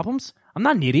got problems. I'm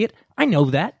not an idiot. I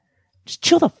know that. Just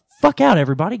chill the fuck out,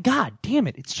 everybody. God damn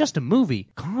it. It's just a movie.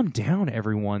 Calm down,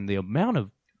 everyone. The amount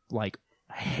of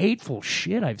hateful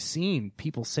shit I've seen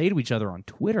people say to each other on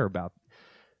Twitter about.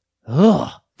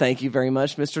 Ugh. Thank you very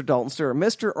much, Mr. Dalton Stewart.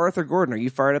 Mr. Arthur Gordon, are you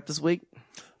fired up this week?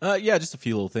 Yeah, just a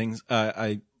few little things.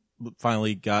 I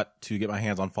finally got to get my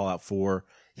hands on Fallout 4,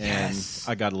 and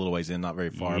I got a little ways in, not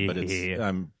very far, but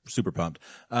I'm super pumped.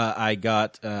 I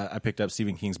picked up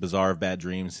Stephen King's Bazaar of Bad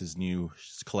Dreams, his new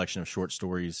collection of short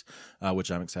stories,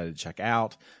 which I'm excited to check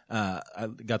out. I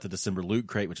got the December Loot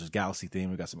Crate, which is Galaxy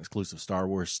themed. We got some exclusive Star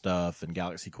Wars stuff and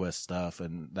Galaxy Quest stuff,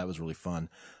 and that was really fun.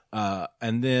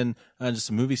 And then just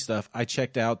some movie stuff. I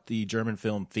checked out the German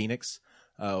film Phoenix,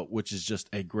 which is just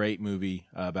a great movie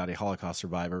about a Holocaust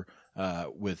survivor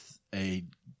with a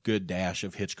good dash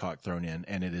of Hitchcock thrown in,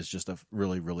 and it is just a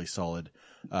really, really solid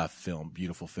film,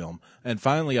 beautiful film. And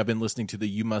finally, I've been listening to the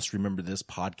You Must Remember This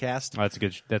podcast. Oh,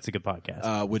 that's a good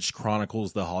podcast. Which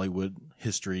chronicles the Hollywood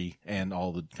history and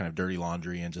all the kind of dirty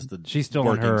laundry and just the She's still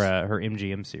on her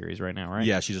MGM series right now, right?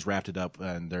 Yeah, she just wrapped it up,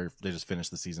 and they just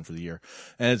finished the season for the year.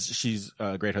 And she's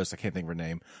a great host. I can't think of her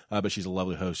name, but she's a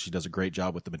lovely host. She does a great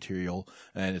job with the material,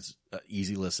 and it's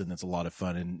easy listen. It's a lot of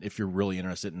fun. And if you're really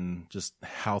interested in just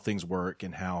how things work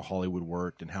and how Hollywood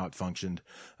worked and how it functioned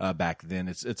back then,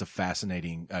 it's a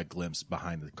fascinating glimpse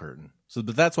behind the curtain. So,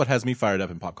 but that's what has me fired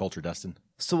up in pop culture, Dustin.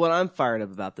 So what I'm fired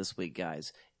up about this week,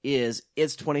 guys, is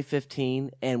it's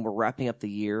 2015 and we're wrapping up the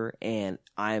year, and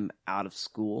I'm out of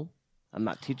school. I'm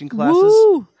not teaching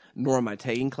classes, nor am I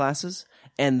taking classes,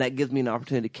 and that gives me an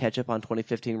opportunity to catch up on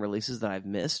 2015 releases that I've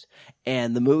missed.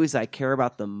 And the movies I care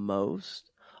about the most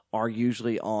are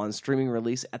usually on streaming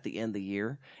release at the end of the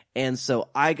year. And so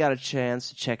I got a chance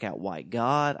to check out White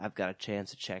God. I've got a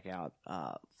chance to check out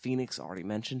Phoenix, already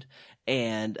mentioned.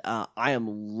 And I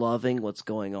am loving what's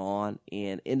going on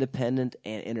in independent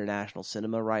and international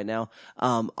cinema right now.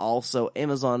 Also,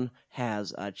 Amazon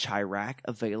has Chirac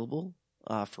available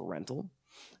for rental,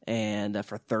 and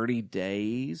for 30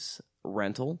 days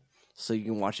rental. So you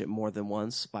can watch it more than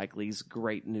once. Spike Lee's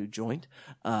great new joint,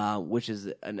 which is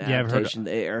an adaptation of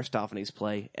the Aristophanes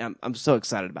play. I'm so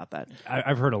excited about that.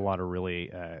 I've heard a lot of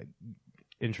really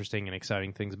interesting and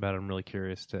exciting things about it. I'm really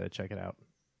curious to check it out.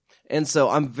 And so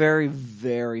I'm very,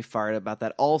 very fired about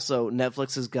that. Also,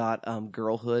 Netflix has got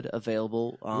Girlhood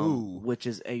available, which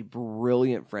is a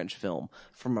brilliant French film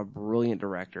from a brilliant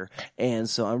director. And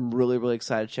so I'm really, really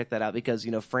excited to check that out because,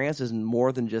 France is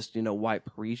more than just, white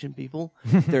Parisian people.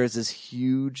 There's this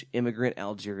huge immigrant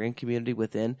Algerian community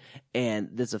within. And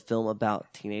there's a film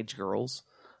about teenage girls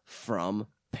from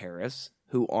Paris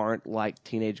who aren't like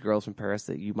teenage girls from Paris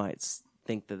that you might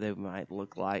think that they might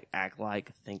look like, act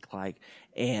like, think like,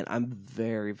 and I'm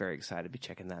very, very excited to be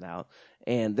checking that out.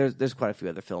 And there's quite a few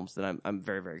other films that I'm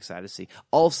very, very excited to see.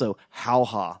 Also, How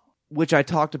Ha, which I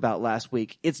talked about last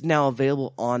week. It's now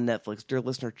available on Netflix. Dear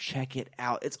listener, check it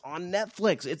out. It's on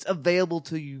Netflix. It's available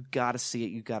to you. You gotta see it.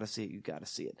 You gotta see it. You gotta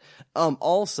see it.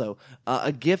 Also,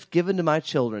 a gift given to my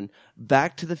children,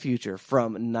 Back to the Future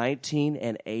from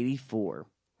 1984.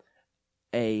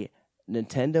 A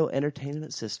Nintendo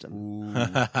Entertainment System.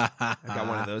 I got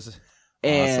one of those.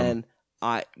 And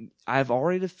awesome. I've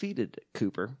already defeated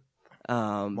Cooper.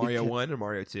 Mario 1 or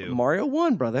Mario 2? Mario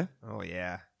 1, brother. Oh,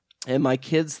 yeah. And my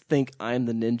kids think I'm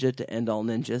the ninja to end all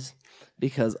ninjas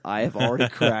because I have already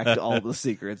cracked all the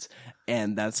secrets,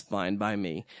 and that's fine by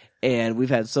me. And we've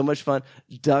had so much fun.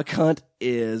 Duck Hunt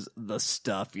is the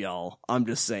stuff, y'all. I'm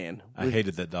just saying. I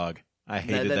hated that dog. I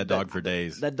hated that dog for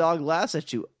days. That dog laughs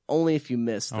at you only if you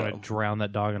miss, I though. want to drown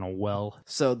that dog in a well.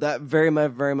 So that very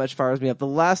much fires me up. The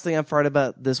last thing I'm fired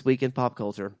about this week in pop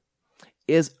culture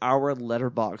is our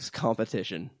letterbox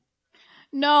competition.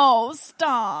 No,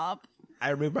 stop. I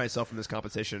removed myself from this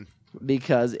competition.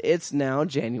 Because it's now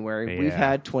January. Yeah. We've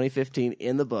had 2015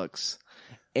 in the books.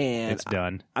 And It's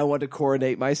done. I want to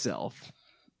coronate myself.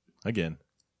 Again.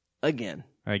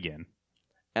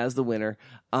 As the winner.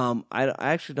 I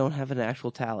actually don't have an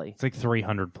actual tally. It's like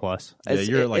 300 plus. Yeah,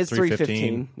 you're at like it's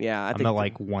 315. Yeah, I'm at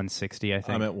like 160, I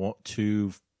think. I'm at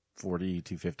 240,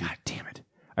 250. God damn it.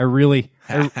 I really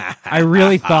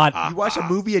thought. You watch a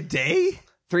movie a day?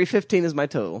 315 is my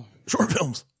total. Short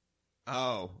films.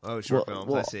 Oh, short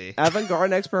films. I see. Avant-garde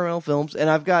and experimental films, and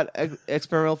I've got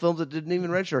experimental films that didn't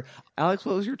even register. Alex,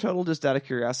 what was your total, just out of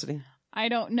curiosity? I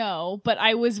don't know, but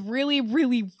I was really,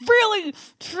 really, really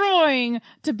trying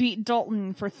to beat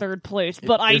Dalton for third place,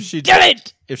 but I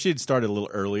didn't! If she had started a little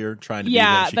earlier trying to be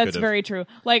yeah, there, she that's could've. very true.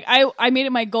 Like, I made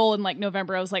it my goal in like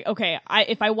November. I was like, okay,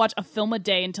 if I watch a film a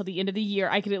day until the end of the year,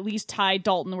 I could at least tie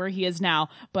Dalton where he is now,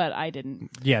 but I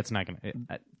didn't. Yeah, it's not gonna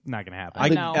happen. I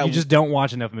know. You just don't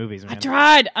watch enough movies, man. I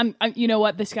tried. I'm you know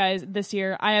what? This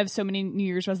year, I have so many New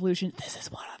Year's resolutions. This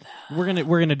is one of them.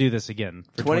 We're gonna do this again.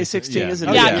 For 2016 is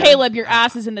a yeah, Caleb, your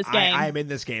ass is in this game. I am in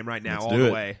this game right now, Let's all do the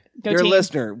it. way. Go Dear team.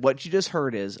 listener, what you just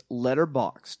heard is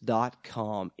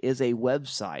Letterboxd.com is a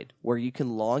website where you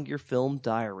can log your film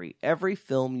diary, every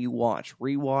film you watch,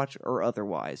 rewatch, or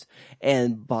otherwise,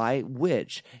 and by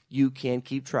which you can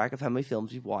keep track of how many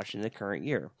films you've watched in the current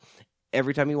year.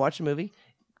 Every time you watch a movie,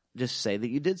 just say that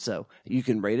you did so. You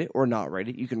can rate it or not rate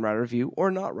it. You can write a review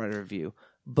or not write a review.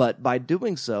 But by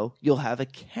doing so, you'll have a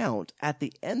count at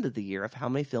the end of the year of how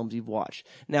many films you've watched.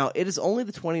 Now, it is only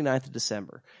the 29th of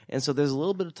December, and so there's a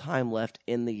little bit of time left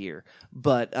in the year.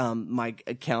 But my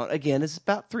count, again, is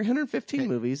about 315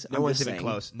 movies. No one's even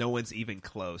close. No one's even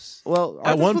close. Well,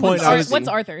 at one point, I was... What's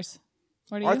Arthur's?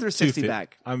 What are you? Arthur's 60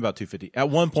 back. I'm about 250.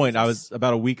 At one point, I was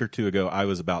about a week or two ago, I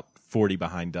was about 40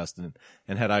 behind Dustin.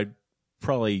 And had I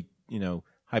probably,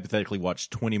 hypothetically watched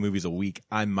 20 movies a week,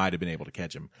 I might have been able to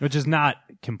catch him. Which is not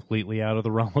completely out of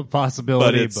the realm of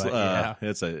possibility, But yeah.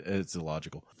 it's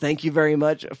illogical. Thank you very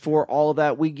much for all of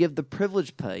that. We give the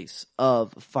privileged place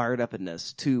of fired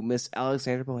upness to Miss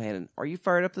Alexandra Bohannon. Are you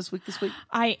fired up this week?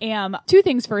 I am. Two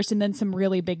things first, and then some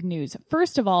really big news.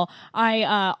 First of all,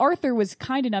 Arthur was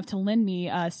kind enough to lend me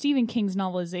Stephen King's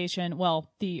novelization. Well,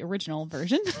 the original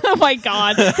version. Oh my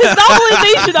God, his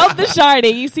novelization of The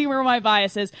Shining. You see where my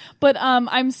bias is, but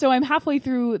I'm halfway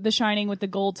through The Shining with the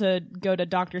goal to go to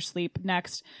Dr. Sleep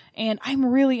next, and I'm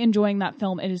really enjoying that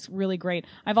film. It is really great.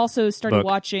 I've also started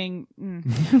watching.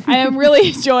 I am really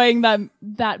enjoying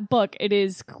that book. It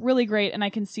is really great, and I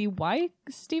can see why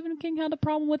Stephen King had a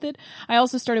problem with it. I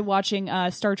also started watching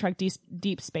Star Trek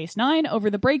Deep Space Nine over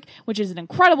the break, which is an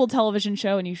incredible television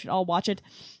show, and you should all watch it.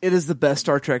 It is the best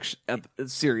Star Trek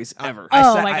series ever.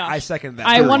 Oh my gosh. I second that.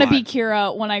 I want to be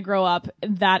Kira when I grow up.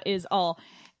 That is all.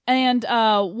 And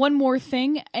one more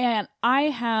thing, and I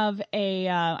have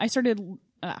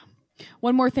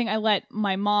one more thing. I let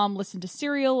my mom listen to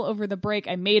Serial over the break.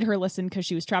 I made her listen because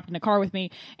she was trapped in a car with me.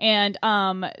 And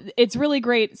it's really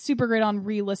great, super great on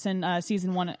re-listen,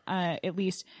 season 1 at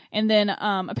least. And then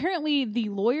apparently the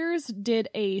Lawyers did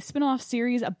a spin-off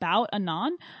series about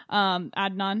Adnan,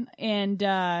 and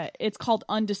it's called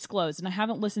Undisclosed. And I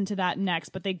haven't listened to that next,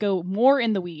 but they go more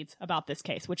in the weeds about this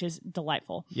case, which is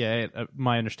delightful. Yeah,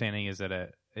 my understanding is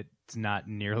that it's not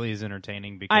nearly as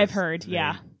entertaining because I've heard,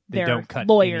 they they're don't cut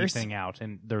lawyers. anything out,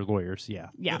 and they're lawyers, yeah.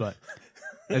 But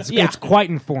it's quite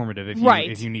informative if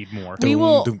you need more. We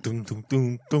will.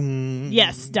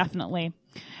 Yes, definitely.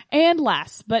 And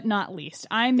last but not least,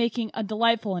 I'm making a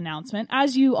delightful announcement.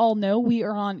 As you all know, we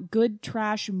are on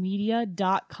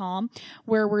goodtrashmedia.com,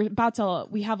 where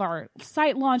we have our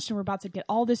site launched and we're about to get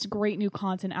all this great new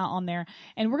content out on there.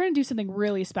 And we're going to do something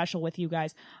really special with you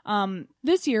guys.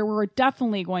 This year, we're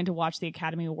definitely going to watch the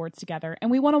Academy Awards together, and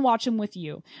we want to watch them with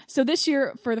you. So this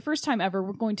year, for the first time ever,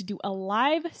 we're going to do a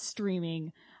live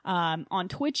streaming on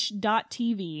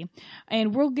twitch.tv,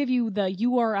 and we'll give you the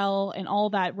URL and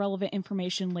all that relevant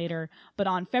information later. But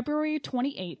on February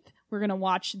 28th, We're going to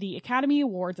watch the Academy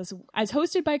Awards as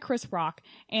hosted by Chris Rock,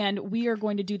 and we are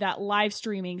going to do that live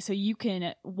streaming, so you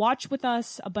can watch with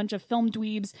us, a bunch of film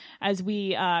dweebs, as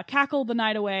we cackle the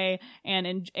night away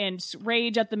and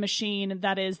rage at the machine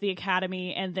that is the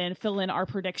Academy, and then fill in our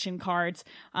prediction cards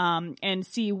and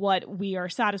see what we are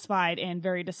satisfied and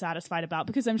very dissatisfied about,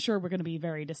 because I'm sure we're going to be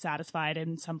very dissatisfied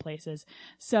in some places.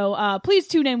 So please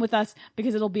tune in with us,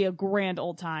 because it'll be a grand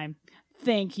old time.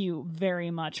 Thank you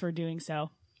very much for doing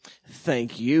so.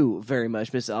 Thank you very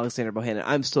much, Miss Alexandra Bohannon.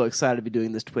 I'm so excited to be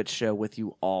doing this Twitch show with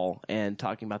you all and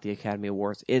talking about the Academy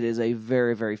Awards. It is a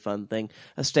very, very fun thing.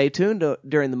 Stay tuned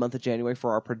during the month of January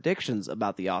for our predictions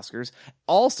about the Oscars.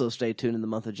 Also stay tuned in the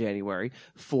month of January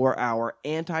for our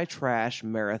anti-trash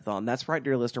marathon. That's right,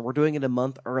 dear listener. We're doing it a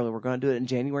month early. We're going to do it in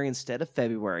January instead of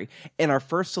February. And our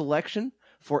first selection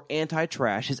for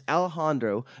anti-trash is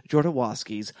Alejandro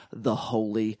Jodorowsky's The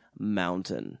Holy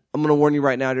Mountain. I'm going to warn you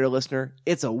right now, dear listener,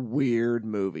 it's a weird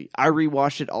movie. I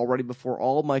rewatched it already before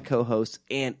all of my co-hosts,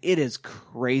 and it is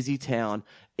crazy town.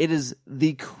 It is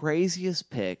the craziest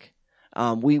pick.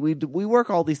 We work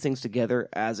all these things together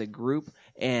as a group,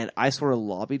 and I sort of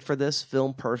lobbied for this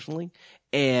film personally,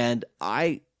 and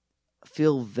I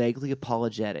feel vaguely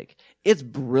apologetic. It's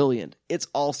brilliant. It's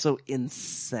also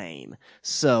insane.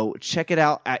 So check it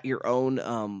out at your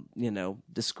own,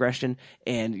 discretion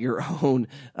and your own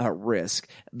risk,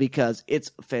 because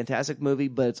it's a fantastic movie,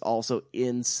 but it's also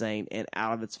insane and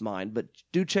out of its mind. But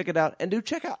do check it out, and do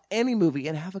check out any movie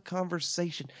and have a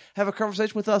conversation. Have a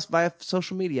conversation with us via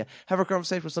social media. Have a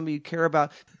conversation with somebody you care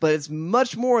about. But it's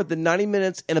much more than 90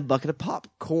 minutes and a bucket of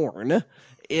popcorn.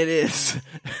 It is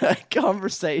a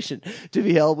conversation to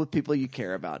be held with people you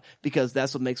care about, because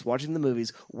that's what makes watching the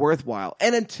movies worthwhile.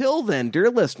 And until then, dear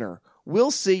listener,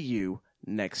 we'll see you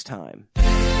next time.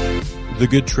 The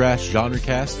Good Trash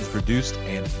Genrecast is produced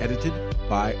and edited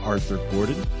by Arthur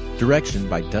Gordon. Direction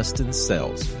by Dustin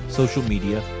Sells. Social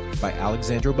media by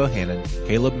Alexandra Bohannon,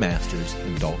 Caleb Masters,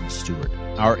 and Dalton Stewart.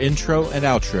 Our intro and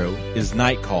outro is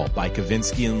Night Call by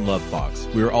Kavinsky and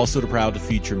Lovebox. We are also proud to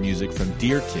feature music from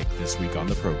Deer Tick this week on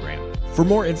the program. For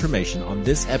more information on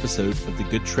this episode of the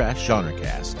Good Trash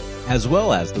Genrecast, as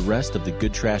well as the rest of the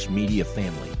Good Trash Media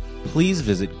family, please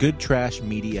visit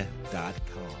goodtrashmedia.com.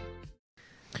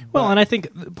 Well, and I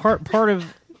think part of... They're going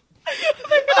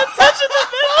to touch in the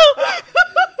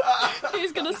middle!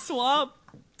 He's going to swap.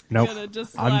 Nope. He's gonna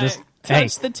just, I'm just...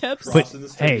 touch the tips. But,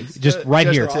 hey, just right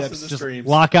here. Just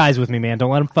lock eyes with me, man.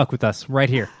 Don't let him fuck with us. Right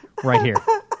here. Right here.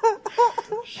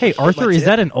 Hey, Arthur, is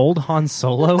that an old Han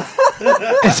Solo?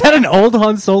 Is that an old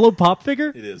Han Solo pop figure?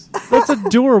 It is. That's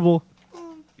adorable.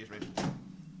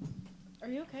 Are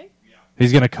you okay?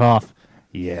 He's going to cough.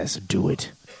 Yes, do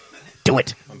it. Do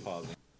it. I'm pausing.